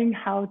forgetting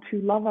how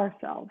to love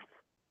ourselves.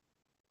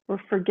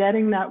 We're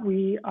forgetting that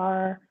we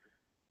are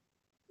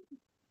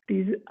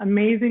these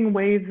amazing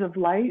waves of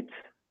light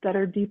that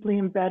are deeply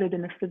embedded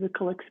in a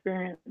physical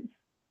experience.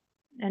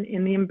 And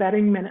in the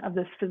embedment of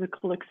this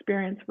physical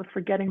experience, we're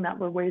forgetting that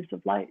we're waves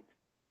of light.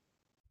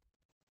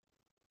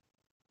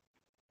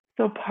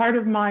 So part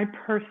of my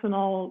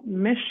personal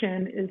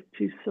mission is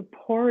to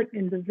support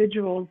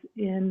individuals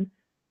in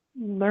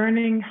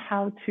learning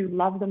how to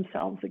love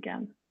themselves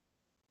again.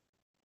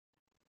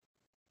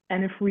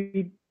 And if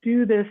we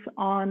do this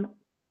on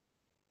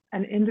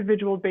an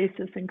individual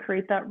basis and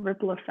create that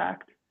ripple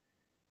effect,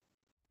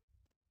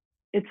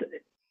 it's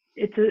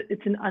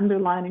an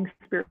underlining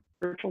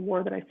spiritual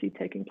war that I see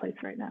taking place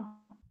right now.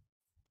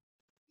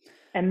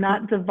 And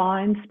that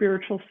divine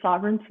spiritual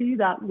sovereignty,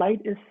 that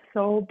light is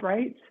so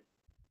bright,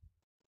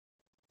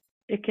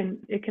 it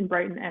can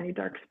brighten any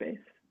dark space.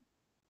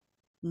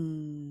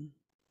 Mm.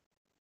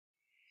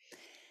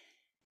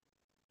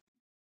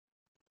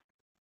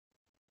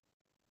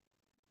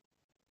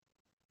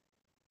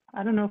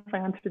 I don't know if I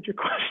answered your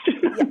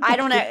question. Yeah, I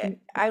don't know.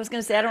 I was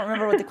going to say, I don't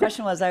remember what the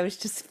question was. I was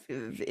just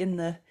in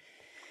the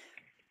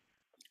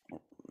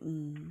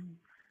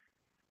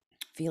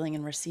feeling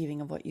and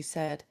receiving of what you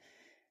said.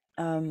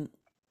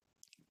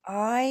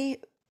 I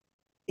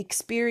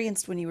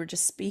experienced when you were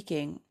just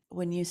speaking,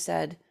 when you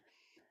said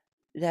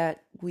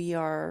that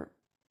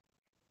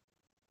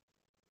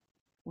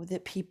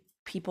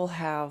people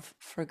have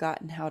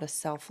forgotten how to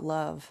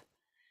self-love.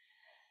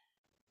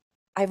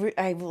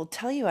 I will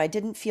tell you, I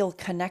didn't feel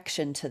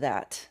connection to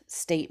that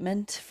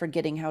statement,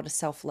 forgetting how to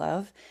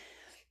self-love.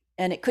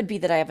 And it could be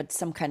that I have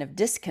some kind of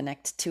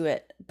disconnect to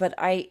it. But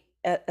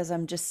as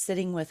I'm just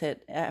sitting with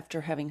it after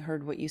having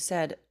heard what you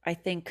said, I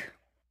think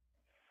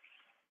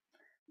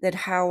that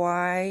how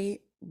I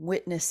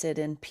witness it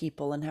in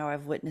people and how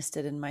I've witnessed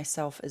it in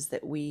myself is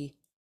that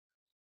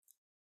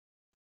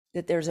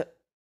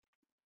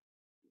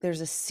there's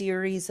a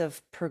series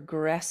of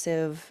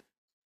progressive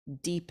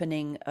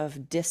deepening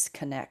of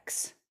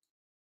disconnects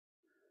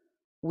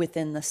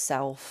within the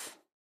self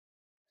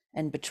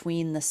and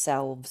between the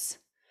selves,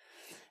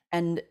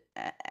 and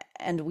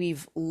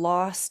we've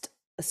lost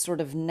a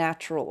sort of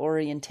natural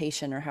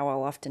orientation, or how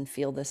I'll often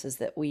feel this is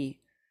that we've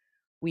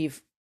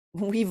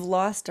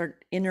lost our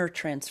inner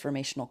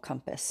transformational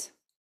compass.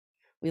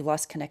 We've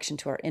lost connection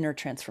to our inner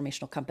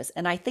transformational compass.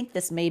 And I think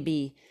this may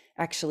be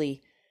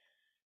actually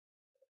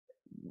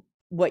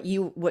what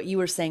you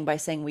were saying by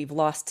saying we've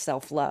lost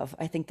self-love.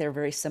 I think they're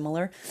very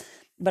similar.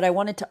 But I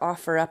wanted to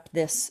offer up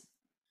this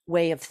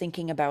way of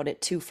thinking about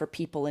it too for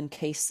people in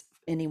case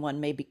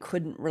anyone maybe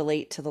couldn't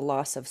relate to the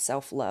loss of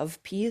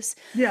self-love piece.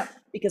 Yeah.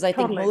 Because I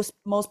totally. think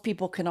most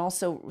people can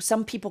also,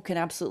 some people can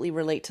absolutely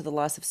relate to the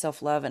loss of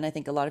self-love. And I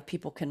think a lot of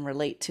people can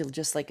relate to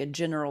just like a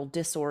general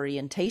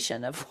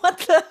disorientation of what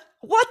the,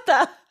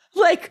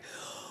 like,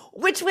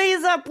 which way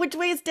is up, which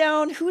way is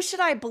down, who should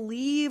I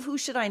believe, who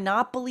should I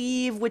not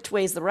believe, which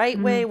way is the right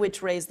way,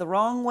 which way is the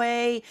wrong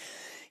way.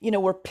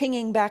 We're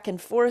pinging back and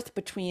forth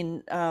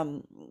between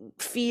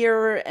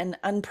fear and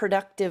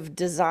unproductive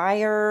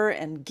desire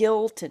and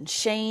guilt and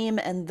shame.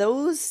 And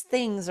those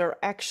things are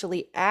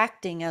actually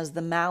acting as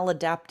the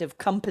maladaptive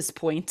compass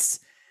points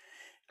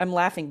I'm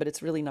laughing, but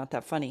it's really not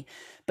that funny.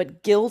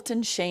 But guilt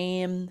and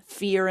shame,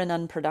 fear and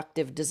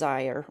unproductive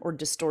desire or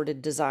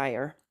distorted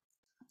desire.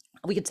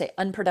 We could say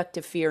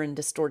unproductive fear and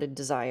distorted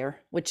desire,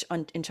 which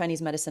in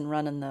Chinese medicine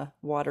run on the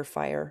water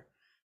fire,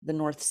 the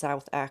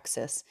north-south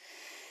axis.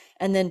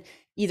 And then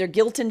either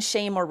guilt and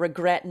shame or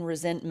regret and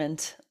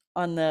resentment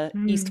on the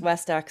Mm.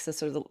 east-west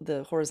axis or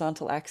the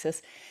horizontal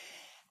axis.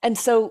 And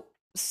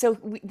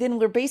then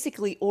we're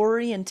basically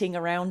orienting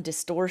around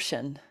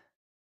distortion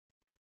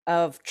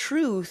of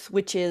truth,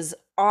 which is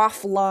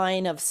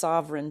offline of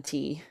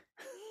sovereignty.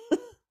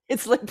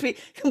 It's like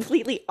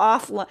completely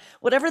offline.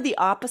 Whatever the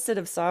opposite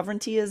of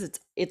sovereignty is,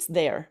 it's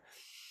there.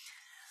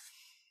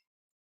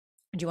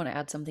 Do you want to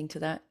add something to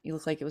that? You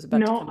look like it was about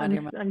to No, come out of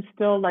your mouth. I'm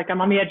still like, I'm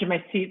on the edge of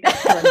my seat.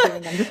 That's what I'm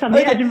doing. I'm just on the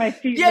edge Okay. of my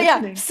seat Yeah, yeah.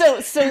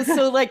 listening.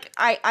 So like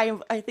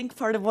I think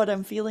part of what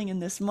I'm feeling in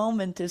this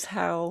moment is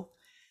how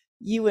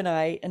you and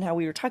I, and how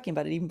we were talking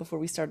about it even before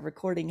we started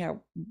recording, how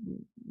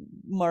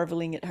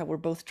marveling at how we're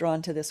both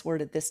drawn to this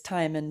word at this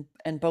time,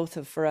 and both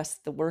of, for us,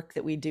 the work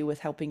that we do with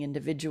helping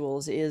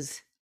individuals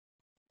is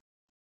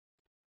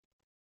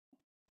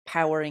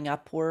powering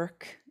up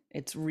work.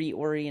 It's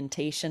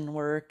reorientation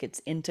work, it's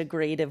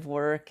integrative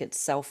work, it's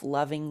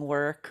self-loving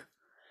work.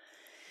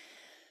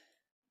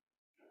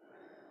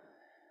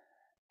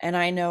 And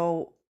I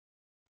know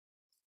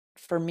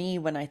for me,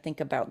 when I think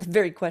about the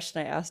very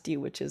question I asked you,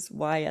 which is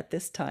why at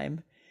this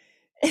time,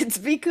 it's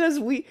because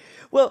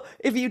well,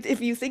 if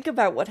you think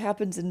about what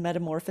happens in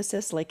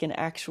metamorphosis, like in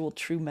actual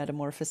true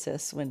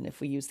metamorphosis, if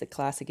we use the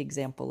classic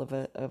example of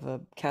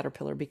a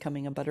caterpillar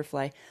becoming a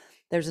butterfly,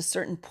 there's a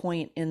certain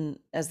point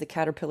as the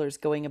caterpillar is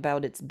going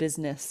about its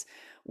business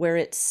where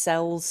its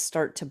cells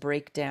start to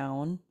break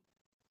down,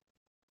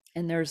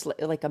 and there's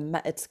like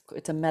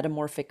it's a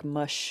metamorphic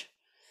mush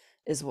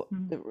is what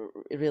Mm.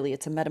 really,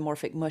 it's a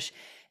metamorphic mush.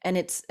 And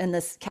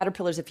this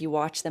caterpillars, if you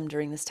watch them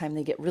during this time,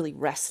 they get really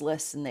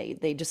restless, and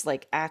they just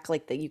like act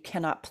like that you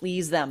cannot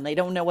please them. They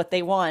don't know what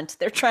they want.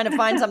 They're trying to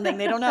find something,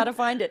 they don't know how to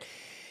find it.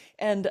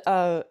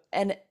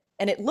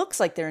 And it looks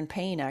like they're in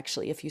pain,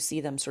 actually, if you see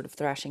them sort of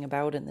thrashing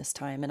about in this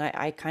time. And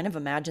I kind of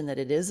imagine that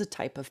it is a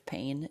type of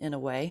pain in a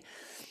way.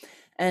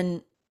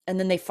 And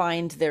then they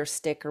find their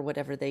stick or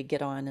whatever they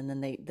get on, and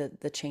then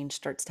the change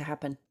starts to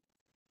happen.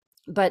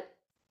 But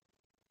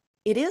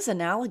it is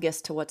analogous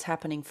to what's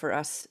happening for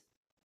us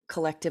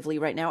collectively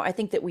right now. I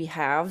think that we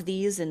have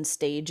these in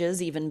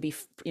stages, even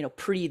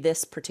pre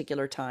this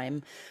particular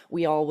time.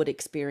 We all would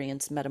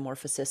experience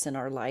metamorphosis in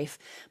our life,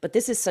 but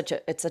this is such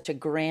a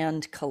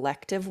grand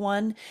collective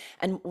one.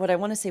 And what I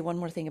want to say, one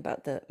more thing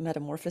about the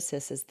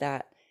metamorphosis, is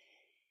that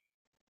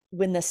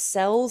when the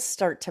cells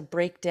start to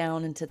break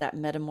down into that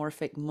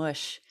metamorphic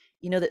mush,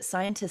 that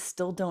scientists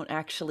still don't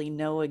actually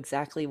know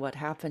exactly what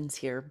happens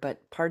here,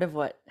 but part of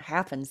what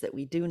happens that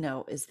we do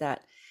know is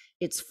that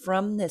it's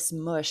from this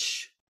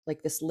mush,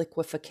 like this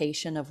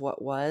liquefaction of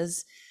what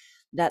was,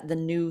 that the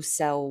new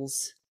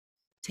cells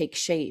take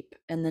shape,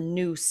 and the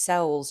new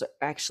cells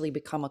actually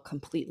become a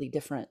completely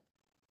different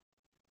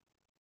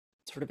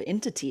sort of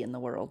entity in the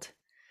world.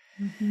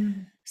 Mm-hmm.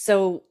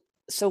 So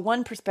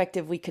one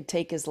perspective we could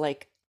take is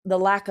like the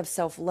lack of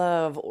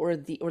self-love, or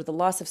the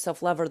loss of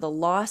self-love, or the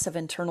loss of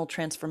internal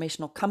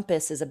transformational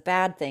compass is a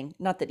bad thing.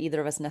 Not that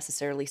either of us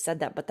necessarily said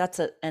that, but that's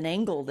an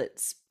angle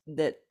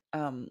that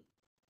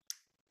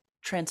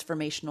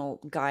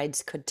transformational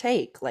guides could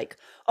take. Like,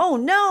 oh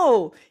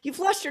no, you've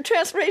lost your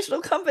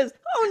transformational compass.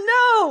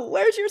 Oh no,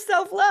 where's your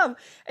self-love?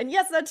 And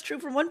yes, that's true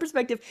from one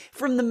perspective.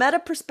 From the meta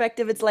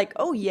perspective, it's like,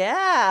 oh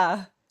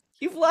yeah,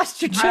 you've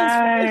lost your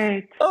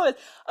transformation. Right.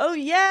 Oh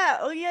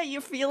yeah,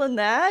 you're feeling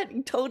that?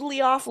 You're totally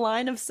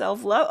offline of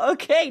self-love.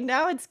 Okay,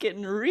 now it's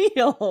getting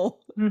real.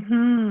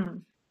 Mm-hmm.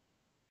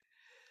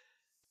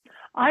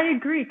 I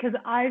agree, because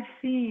I've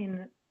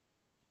seen,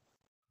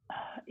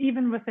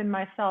 even within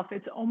myself,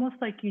 it's almost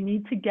like you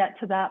need to get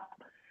to that,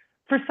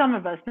 for some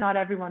of us, not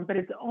everyone, but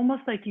it's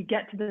almost like you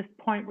get to this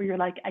point where you're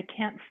like, I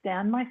can't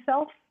stand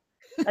myself.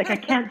 Like, I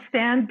can't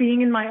stand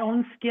being in my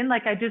own skin.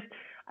 Like,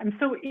 I'm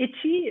so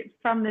itchy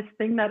from this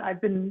thing that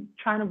I've been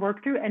trying to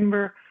work through. And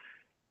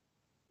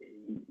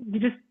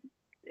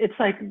it's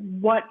like,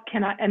 what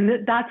can I,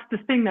 and that's the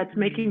thing that's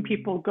making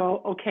people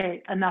go,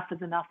 okay, enough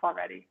is enough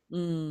already.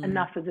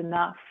 Enough is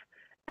enough.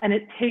 And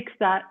it takes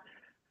that,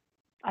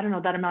 I don't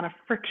know, that amount of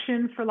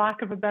friction, for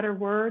lack of a better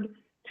word,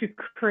 to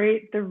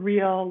create the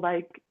real,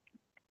 like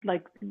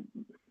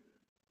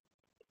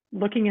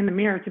looking in the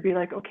mirror to be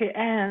like, okay,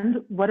 and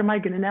what am I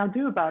going to now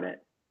do about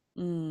it?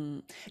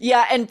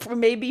 Yeah, and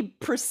maybe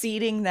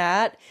preceding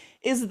that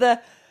is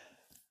the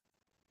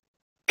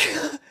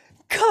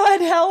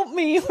God help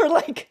me, or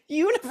like,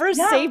 universe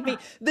save me,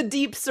 the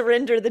deep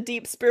surrender, the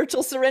deep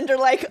spiritual surrender,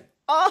 like,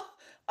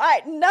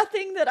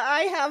 nothing that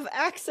I have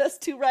access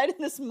to right in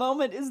this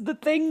moment is the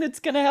thing that's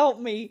going to help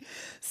me.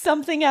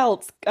 Something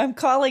else. I'm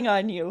calling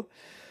on you.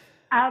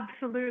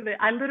 Absolutely.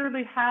 I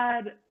literally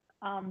had,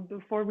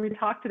 before we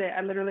talked today,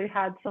 I literally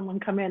had someone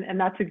come in, and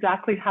that's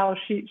exactly how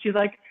she's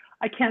like,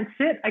 I can't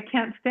sit, I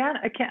can't stand,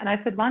 I can't. And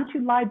I said, why don't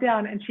you lie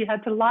down? And she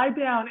had to lie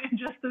down in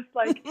just this,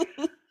 like,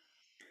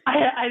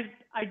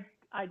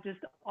 I just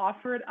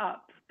offer it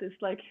up. This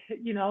like,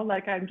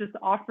 like I'm just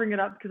offering it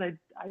up because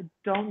I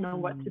don't know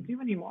what to Mm. do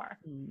anymore.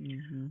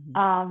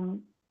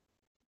 Mhm.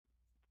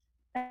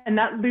 And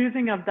that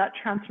losing of that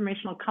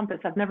transformational compass,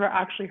 I've never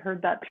actually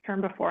heard that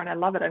term before, and I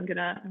love it. I'm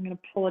gonna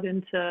pull it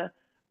into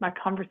my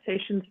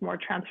conversations more.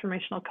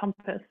 Transformational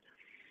compass.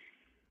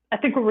 I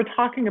think what we're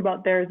talking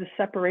about there is a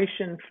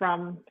separation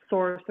from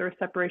source or a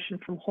separation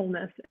from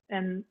wholeness,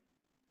 and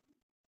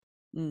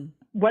Mm.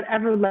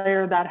 whatever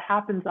layer that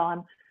happens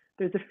on,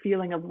 there's a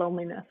feeling of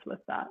loneliness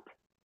with that.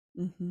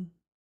 Mhm.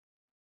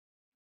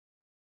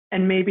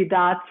 And maybe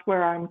that's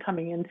where I'm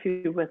coming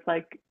into with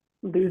like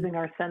losing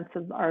our sense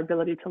of our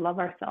ability to love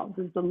ourselves,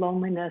 is the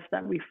loneliness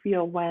that we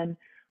feel when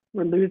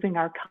we're losing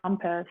our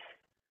compass.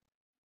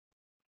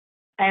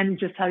 And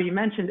just how you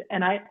mentioned,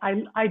 and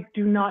I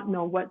do not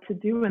know what to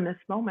do in this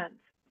moment.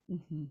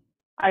 Mhm.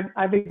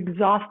 I've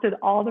exhausted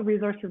all the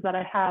resources that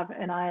I have,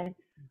 and I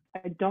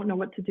don't know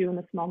what to do in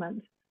this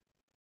moment.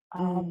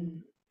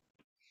 Mm.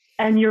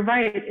 And you're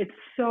right, it's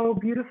so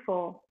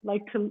beautiful,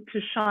 like to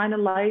shine a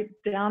light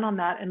down on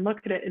that and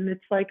look at it, and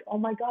it's like, oh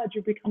my God,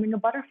 you're becoming a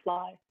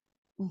butterfly.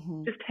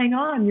 Mhm. Just hang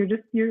on,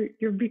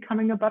 you're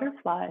becoming a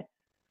butterfly.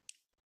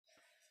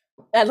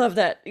 I love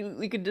that.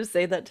 We could just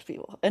say that to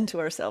people and to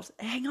ourselves.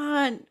 Hang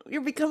on,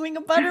 you're becoming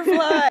a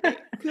butterfly.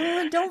 Come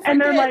on, don't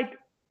And they're forget. like,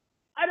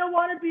 I don't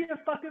want to be a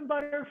fucking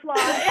butterfly.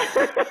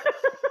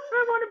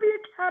 I want to be a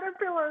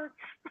caterpillar.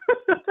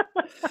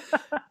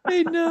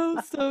 I know,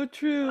 so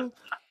true.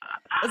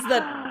 That's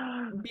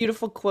that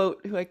beautiful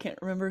quote, who I can't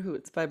remember who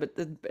it's by, but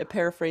the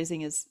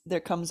paraphrasing is,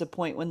 there comes a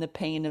point when the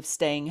pain of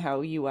staying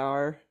how you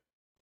are,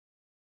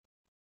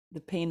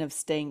 the pain of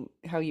staying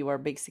how you are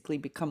basically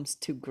becomes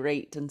too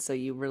great, and so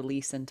you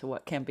release into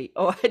what can be.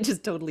 Oh, I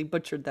just totally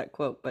butchered that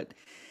quote, but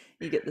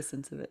you get the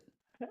sense of it.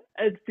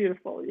 It's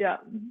beautiful. Yeah.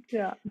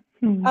 Yeah.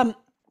 Um,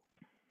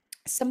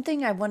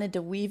 Something I wanted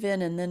to weave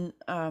in, and then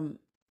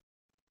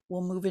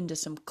we'll move into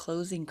some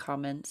closing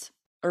comments,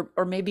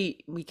 or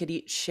maybe we could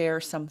each share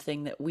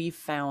something that we've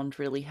found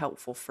really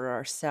helpful for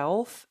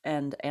ourselves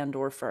and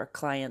or for our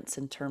clients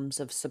in terms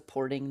of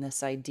supporting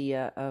this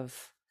idea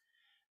of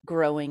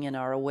growing in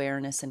our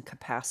awareness and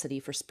capacity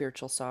for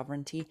spiritual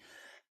sovereignty.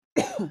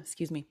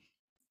 Excuse me.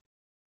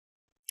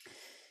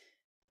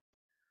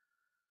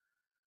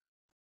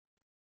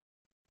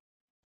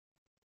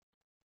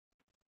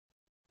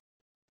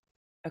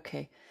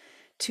 Okay.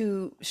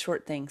 Two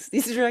short things.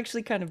 These are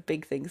actually kind of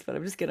big things, but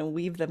I'm just going to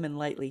weave them in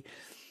lightly.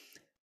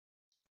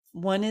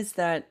 One is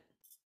that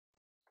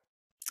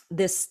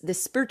this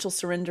spiritual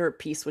surrender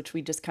piece, which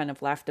we just kind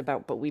of laughed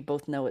about, but we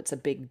both know it's a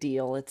big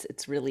deal.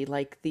 It's really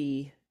like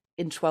the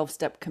in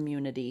 12-step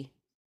community.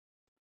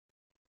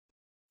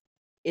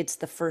 It's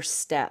the first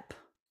step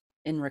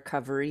in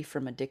recovery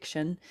from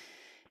addiction.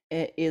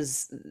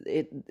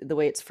 The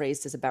way it's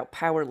phrased is about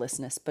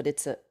powerlessness, but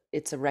it's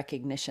a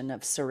recognition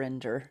of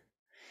surrender.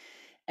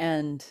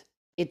 And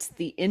it's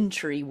the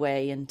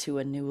entryway into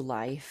a new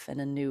life and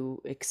a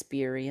new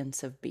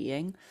experience of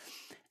being.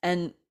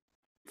 And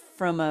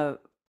from a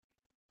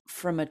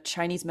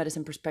Chinese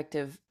medicine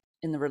perspective,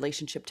 in the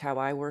relationship to how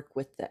I work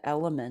with the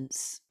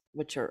elements,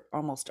 which are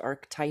almost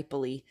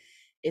archetypally,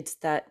 it's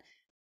that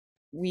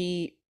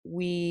we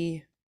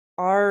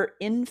are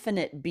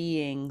infinite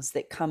beings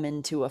that come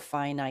into a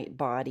finite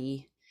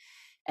body,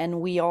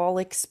 and we all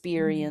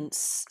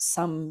experience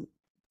some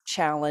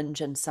challenge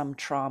and some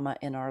trauma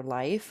in our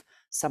life,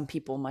 some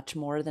people much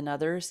more than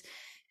others.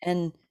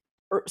 And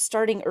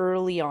starting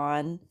early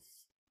on,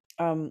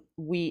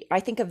 I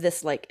think of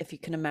this like, if you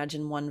can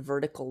imagine one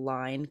vertical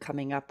line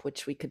coming up,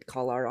 which we could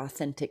call our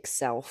authentic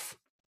self,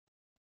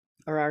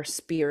 or our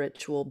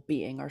spiritual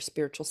being, our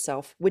spiritual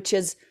self, which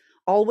is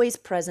always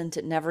present.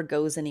 It never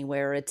goes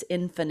anywhere. It's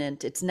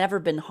infinite. It's never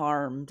been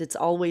harmed. It's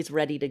always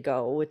ready to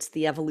go. It's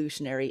the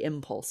evolutionary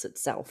impulse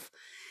itself.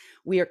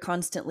 We are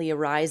constantly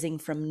arising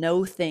from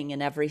no thing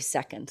in every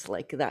second.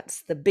 Like,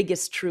 that's the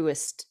biggest,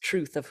 truest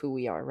truth of who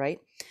we are, right?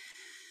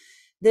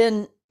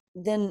 Then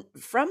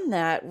from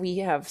that, we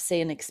have, say,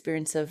 an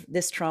experience of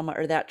this trauma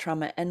or that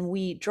trauma, and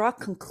we draw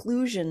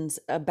conclusions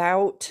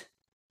about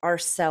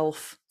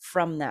ourself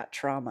from that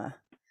trauma.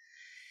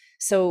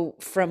 So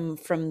from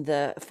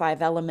the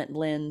 5-element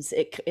lens,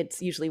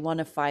 it's usually one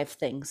of 5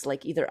 things,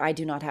 like either I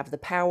do not have the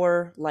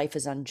power, life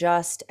is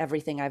unjust,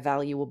 everything I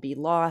value will be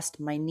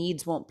lost, my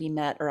needs won't be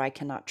met, or I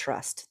cannot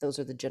trust. Those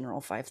are the general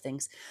 5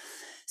 things.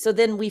 So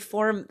then we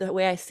form, the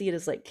way I see it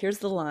is like, here's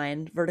the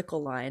line,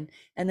 vertical line,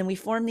 and then we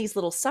form these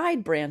little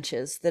side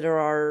branches that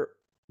are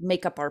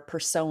make up our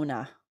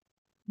persona,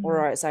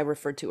 or as I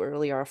referred to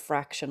earlier, our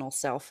fractional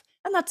self.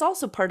 And that's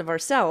also part of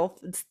ourself.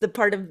 It's the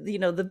part of,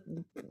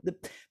 the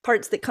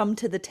parts that come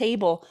to the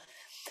table.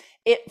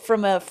 It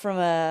from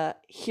a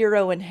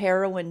hero and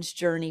heroine's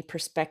journey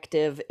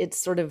perspective, it's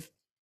sort of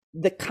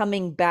the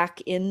coming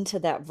back into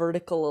that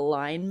vertical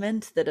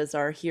alignment that is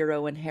our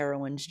hero and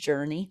heroine's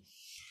journey.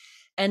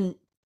 And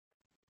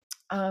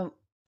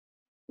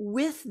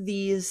with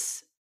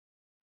these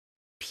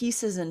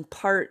pieces and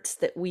parts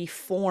that we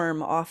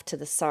form off to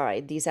the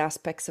side, these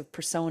aspects of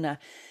persona,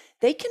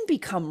 they can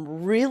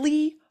become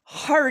really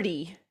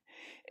hardy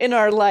in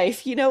our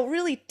life,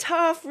 really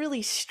tough,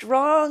 really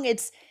strong.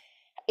 It's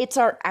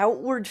our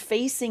outward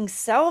facing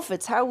self.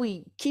 It's how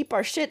we keep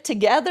our shit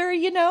together,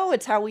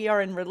 it's how we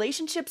are in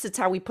relationships, it's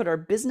how we put our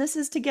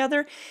businesses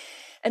together.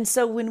 And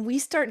so when we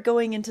start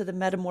going into the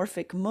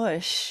metamorphic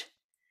mush,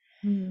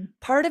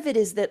 part of it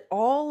is that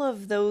all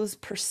of those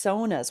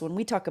personas, when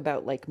we talk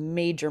about like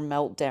major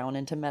meltdown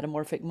into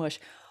metamorphic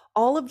mush,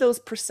 all of those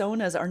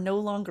personas are no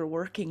longer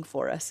working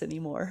for us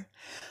anymore.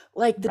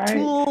 Like the Right.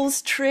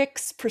 tools,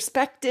 tricks,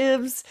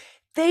 perspectives,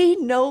 they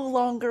no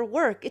longer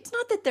work. It's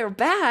not that they're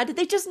bad,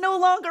 they just no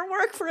longer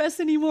work for us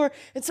anymore.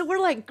 And so we're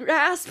like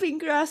grasping,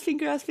 grasping,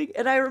 grasping.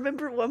 And I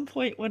remember one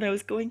point when I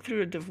was going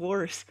through a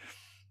divorce,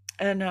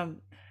 and I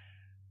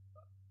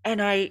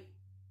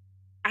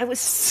was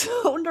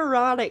so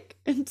neurotic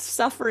and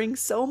suffering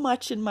so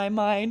much in my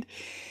mind.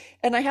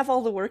 And I have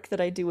all the work that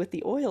I do with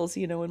the oils,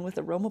 and with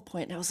Aroma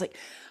Point. And I was like,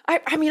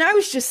 I mean, I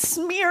was just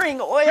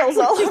smearing oils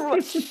all over.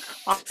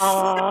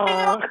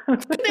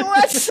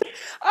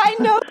 I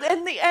know,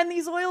 and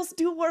these oils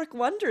do work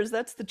wonders.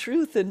 That's the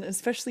truth, and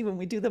especially when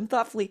we do them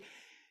thoughtfully.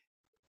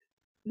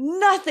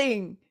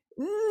 Nothing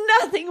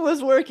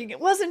was working. It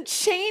wasn't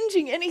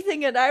changing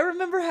anything. And I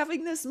remember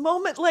having this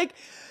moment like,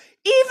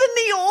 even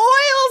the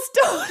oils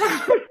don't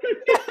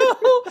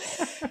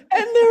and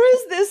there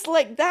is this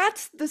like,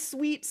 that's the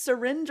sweet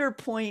surrender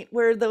point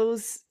where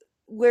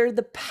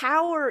the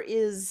power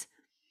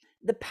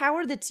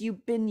that's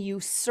been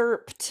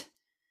usurped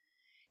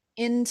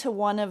into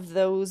one of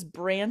those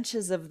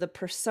branches of the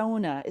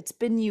persona. It's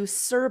been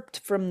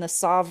usurped from the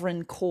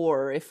sovereign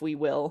core, if we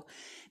will.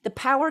 The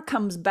power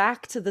comes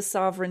back to the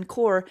sovereign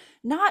core,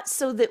 not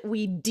so that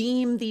we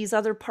deem these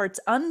other parts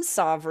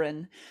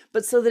unsovereign,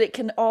 but so that it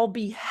can all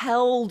be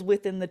held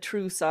within the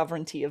true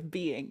sovereignty of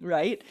being,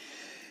 right?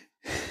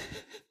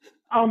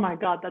 Oh my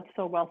God, that's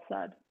so well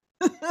said.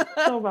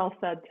 So well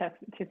said,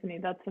 Tiffany.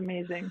 That's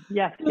amazing.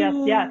 Yes, yes,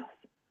 yes.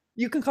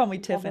 You can call me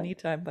Tiff Love it.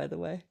 anytime, by the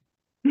way.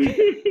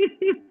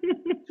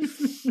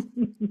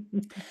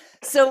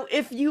 So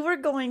if you were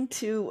going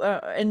to,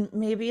 and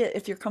maybe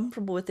if you're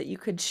comfortable with it, you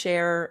could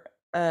share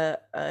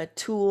a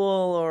tool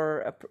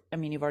or I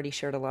mean, you've already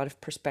shared a lot of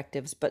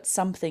perspectives, but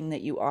something that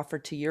you offer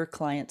to your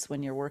clients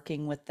when you're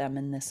working with them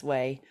in this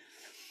way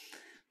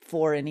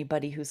for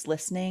anybody who's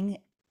listening.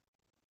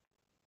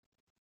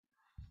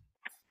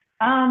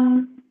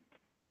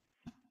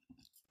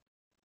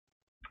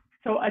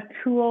 So a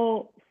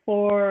tool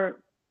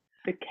for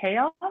the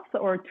chaos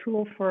or a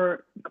tool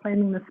for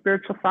claiming the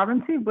spiritual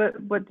sovereignty?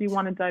 What do you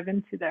want to dive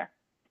into there?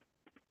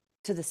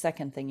 To the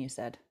second thing you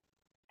said.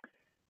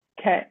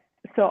 Okay.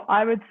 So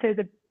I would say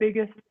the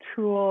biggest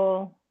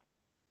tool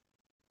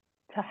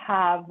to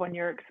have when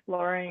you're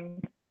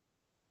exploring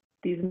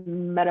these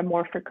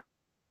metamorphic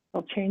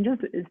changes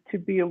is to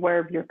be aware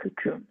of your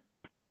cocoon.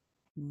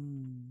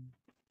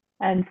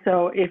 And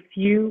so if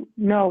you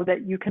know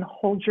that you can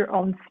hold your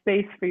own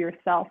space for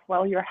yourself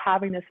while you're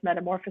having this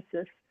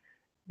metamorphosis,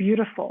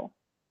 beautiful.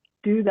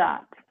 Do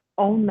that.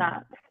 Own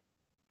that.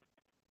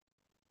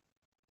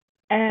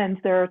 And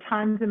there are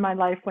times in my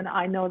life when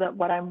I know that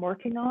what I'm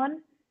working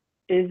on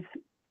is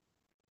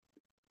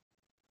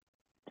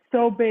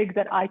so big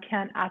that I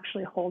can't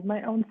actually hold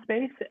my own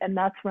space. And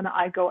that's when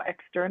I go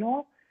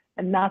external.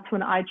 And that's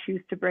when I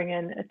choose to bring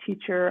in a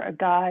teacher, a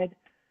guide,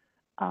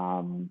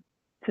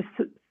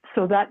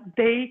 so that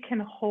they can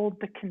hold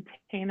the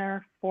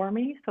container for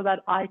me so that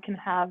I can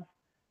have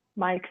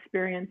my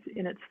experience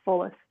in its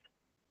fullest.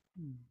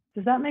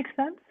 Does that make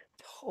sense?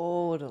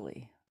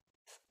 Totally.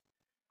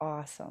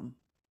 Awesome.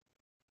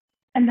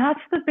 And that's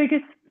the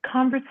biggest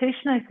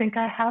conversation I think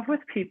I have with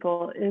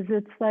people is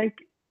it's like,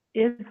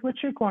 is what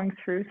you're going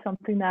through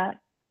something that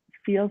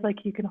feels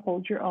like you can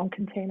hold your own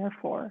container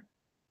for?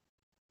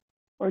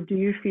 Or do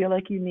you feel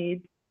like you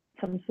need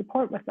some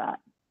support with that?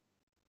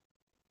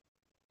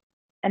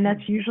 And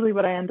that's usually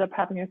what I end up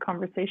having a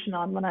conversation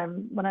on when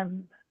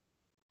I'm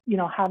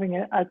having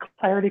a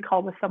clarity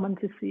call with someone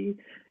to see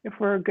if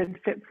we're a good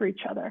fit for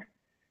each other.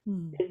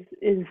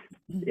 Is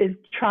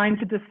trying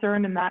to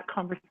discern in that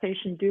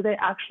conversation, do they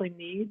actually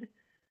need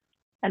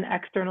an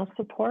external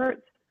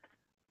support?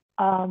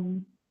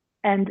 And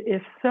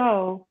if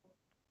so,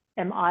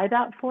 am I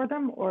that for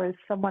them, or is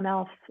someone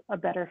else a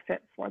better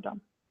fit for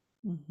them?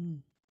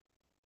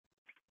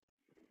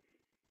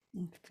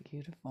 That's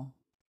beautiful.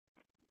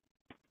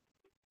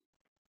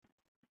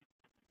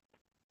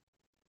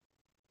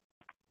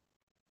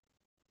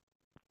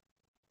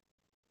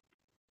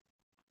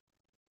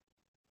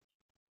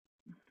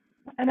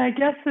 And I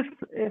guess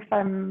if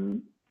I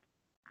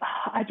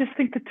just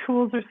think the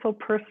tools are so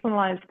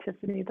personalized,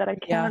 Tiffany, that I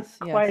can't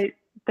quite,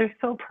 they're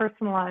so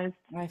personalized.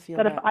 I feel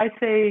that if I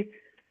say,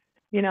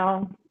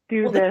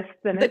 do this,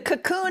 then the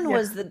cocoon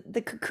was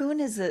the cocoon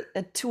is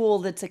a tool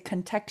that's a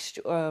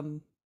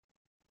contextual,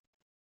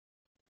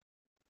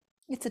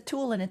 it's a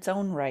tool in its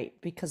own right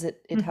because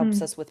it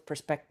helps us with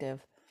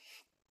perspective.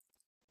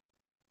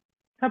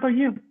 How about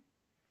you?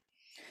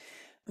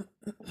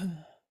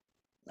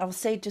 I'll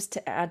say, just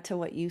to add to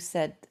what you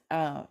said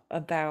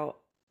about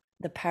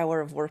the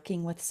power of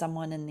working with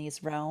someone in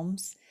these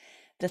realms.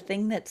 The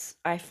thing that's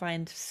I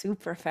find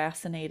super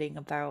fascinating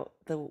about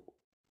the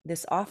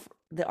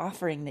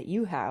offering that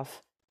you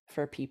have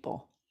for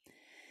people,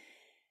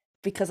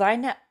 because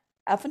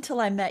up until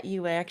I met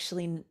you, I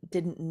actually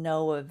didn't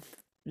know of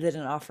that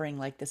an offering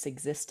like this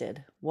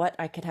existed. What,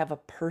 I could have a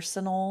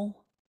personal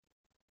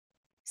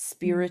Mm.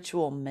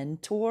 spiritual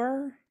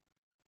mentor?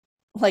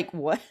 Like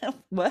what?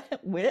 What?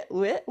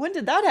 When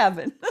did that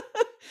happen?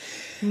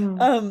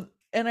 Mm.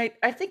 And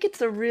I think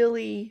it's a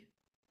really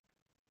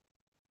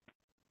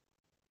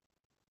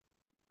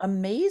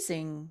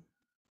amazing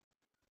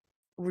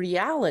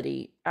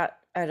reality at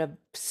a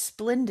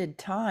splendid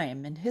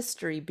time in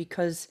history,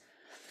 because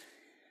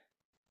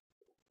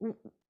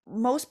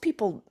most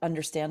people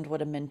understand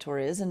what a mentor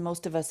is, and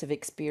most of us have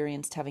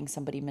experienced having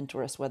somebody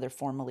mentor us, whether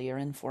formally or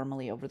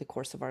informally, over the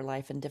course of our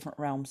life in different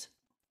realms.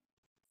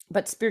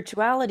 But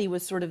spirituality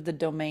was sort of the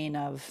domain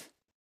of,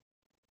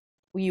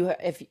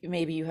 if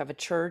maybe you have a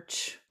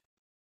church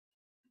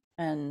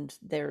and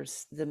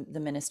there's the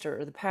minister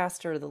or the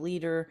pastor or the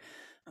leader,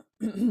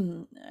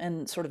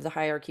 and sort of the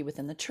hierarchy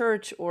within the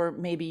church, or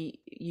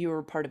maybe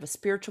you're part of a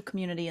spiritual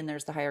community and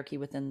there's the hierarchy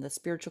within the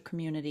spiritual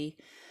community,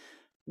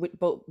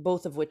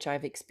 both of which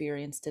I've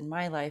experienced in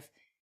my life.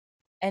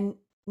 And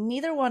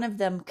neither one of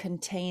them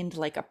contained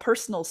like a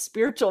personal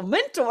spiritual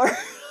mentor.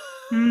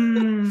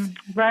 Mm.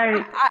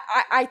 Right.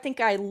 I think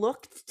I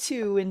looked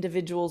to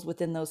individuals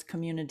within those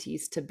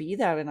communities to be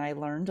that, and I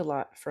learned a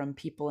lot from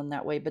people in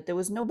that way. But there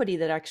was nobody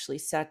that actually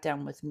sat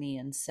down with me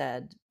and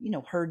said,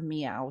 heard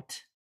me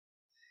out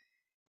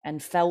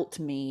and felt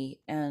me,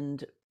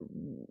 and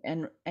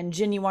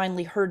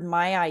genuinely heard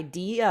my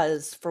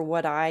ideas for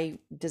what I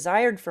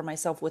desired for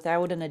myself,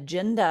 without an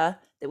agenda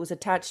that was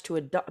attached to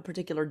a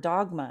particular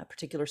dogma, a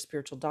particular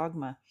spiritual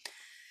dogma.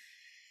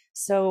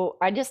 So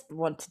I just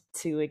wanted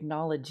to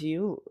acknowledge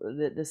you,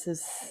 that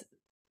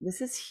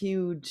this is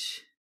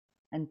huge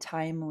and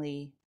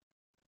timely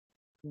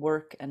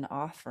work and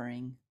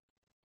offering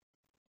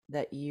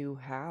that you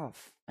have,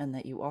 and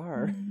that you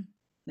are, Mm.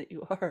 that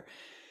you are.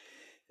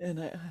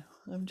 And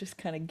I'm just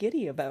kind of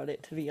giddy about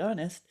it, to be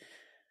honest.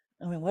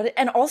 I mean,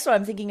 and also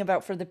I'm thinking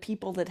about, for the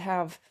people that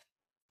have,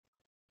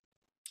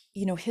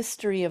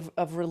 history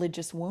of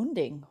religious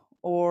wounding,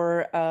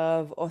 or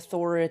of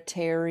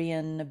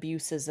authoritarian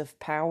abuses of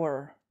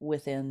power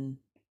within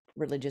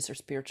religious or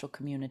spiritual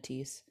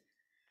communities,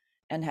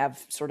 and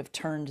have sort of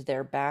turned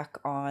their back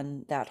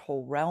on that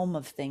whole realm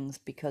of things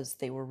because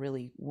they were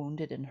really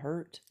wounded and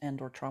hurt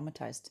and or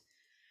traumatized.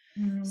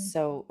 Mm.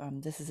 So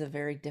this is a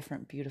very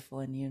different, beautiful,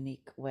 and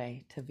unique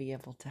way to be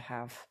able to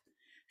have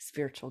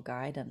spiritual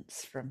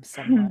guidance from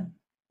someone.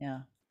 Yeah.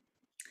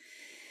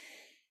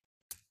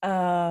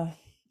 Uh,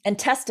 and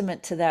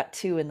testament to that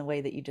too, in the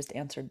way that you just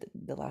answered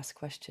the last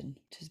question,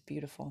 which is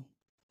beautiful.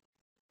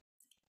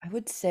 I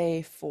would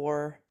say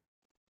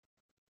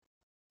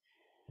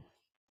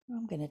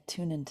I'm going to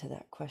tune into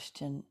that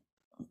question.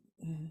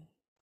 You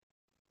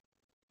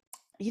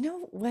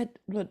know what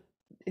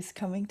is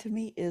coming to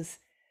me is,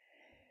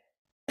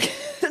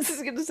 this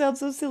is going to sound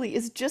so silly,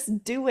 is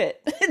just do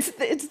it.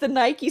 It's the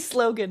Nike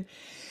slogan.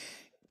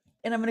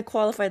 And I'm going to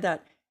qualify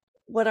that.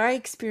 What I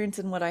experience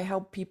and what I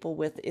help people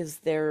with is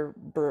their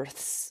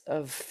births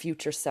of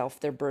future self,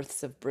 their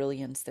births of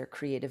brilliance, their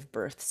creative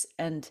births.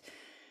 And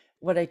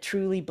what I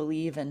truly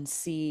believe and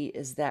see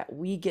is that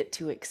we get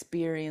to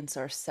experience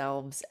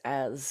ourselves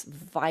as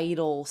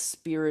vital,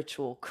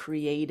 spiritual,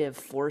 creative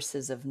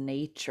forces of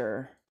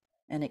nature,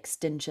 and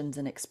extensions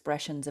and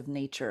expressions of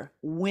nature,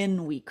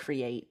 when we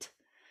create.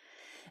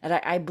 And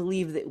I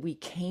believe that we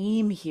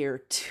came here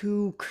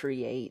to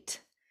create.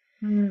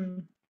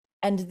 Mm.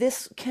 And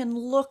this can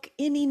look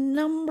any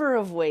number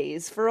of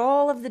ways for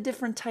all of the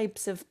different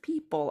types of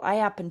people. I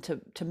happen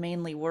to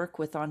mainly work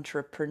with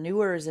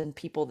entrepreneurs and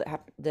people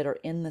that are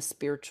in the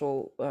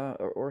spiritual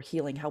or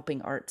healing,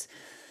 helping arts.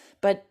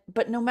 But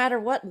no matter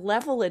what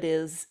level it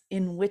is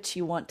in which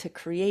you want to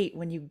create,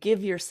 when you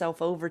give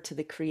yourself over to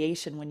the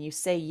creation, when you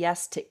say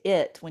yes to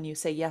it, when you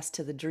say yes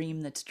to the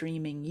dream that's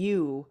dreaming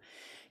you,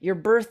 you're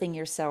birthing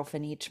yourself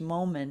in each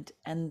moment.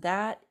 And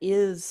that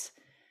is,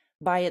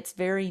 by its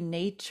very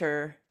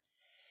nature,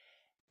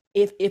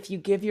 if you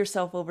give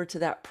yourself over to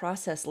that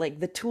process, like,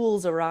 the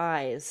tools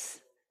arise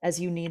as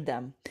you need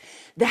them,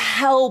 the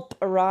help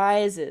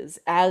arises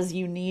as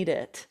you need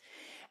it,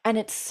 and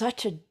it's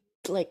such a,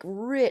 like,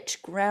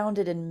 rich,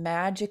 grounded, and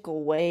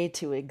magical way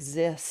to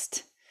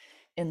exist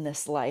in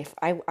this life.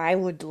 I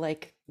would,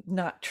 like,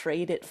 not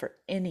trade it for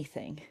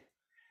anything.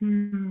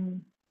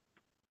 Mm.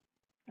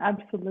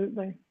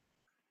 Absolutely.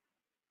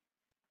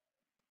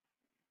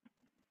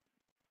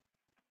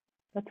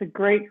 That's a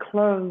great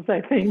close,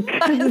 I think,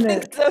 I isn't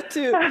think it? so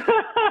too.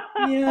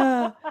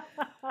 Yeah.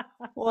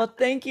 Well,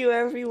 thank you,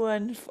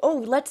 everyone. Oh,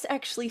 let's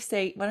actually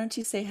say, why don't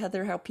you say,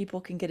 Heather, how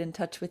people can get in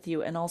touch with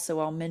you? And also,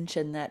 I'll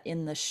mention that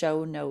in the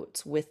show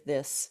notes with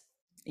this,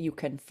 you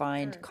can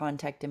find Sure.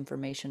 contact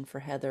information for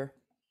Heather.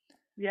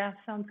 Yeah,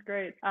 sounds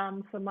great.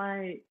 So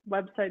my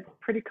website's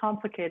pretty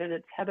complicated.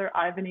 It's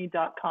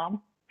heatherivany.com.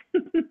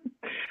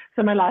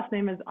 So my last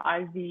name is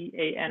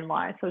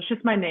Ivany. So it's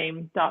just my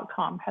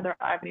name.com,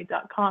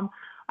 heatherivany.com.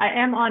 I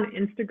am on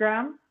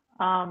Instagram,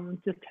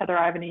 just Heather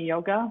Ivany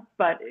Yoga.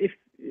 But if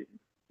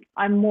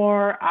I'm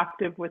more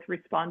active with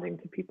responding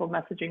to people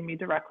messaging me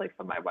directly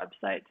from my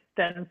website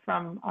than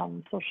from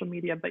social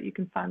media, but you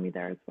can find me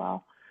there as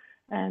well.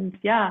 And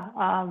yeah,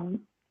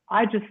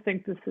 I just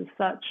think this is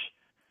such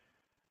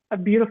a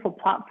beautiful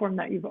platform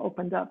that you've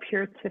opened up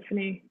here,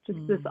 Tiffany. Just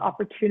this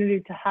opportunity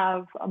to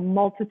have a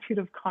multitude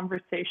of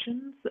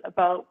conversations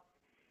about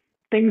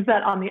things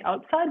that on the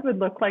outside would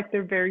look like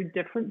they're very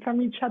different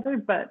from each other,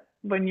 but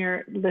when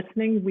you're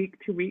listening week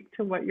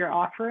to what you're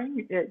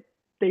offering,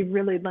 they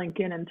really link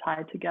in and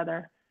tie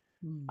together.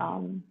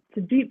 It's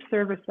a deep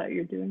service that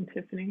you're doing,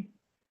 Tiffany.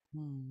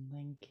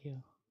 Thank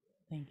you.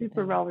 Thank you.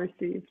 Super well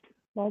received.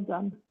 Well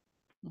done.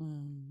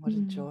 What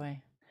a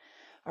joy.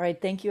 All right.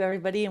 Thank you,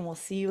 everybody. And we'll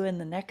see you in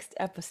the next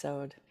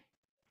episode.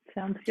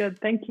 Sounds good.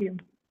 Thank you.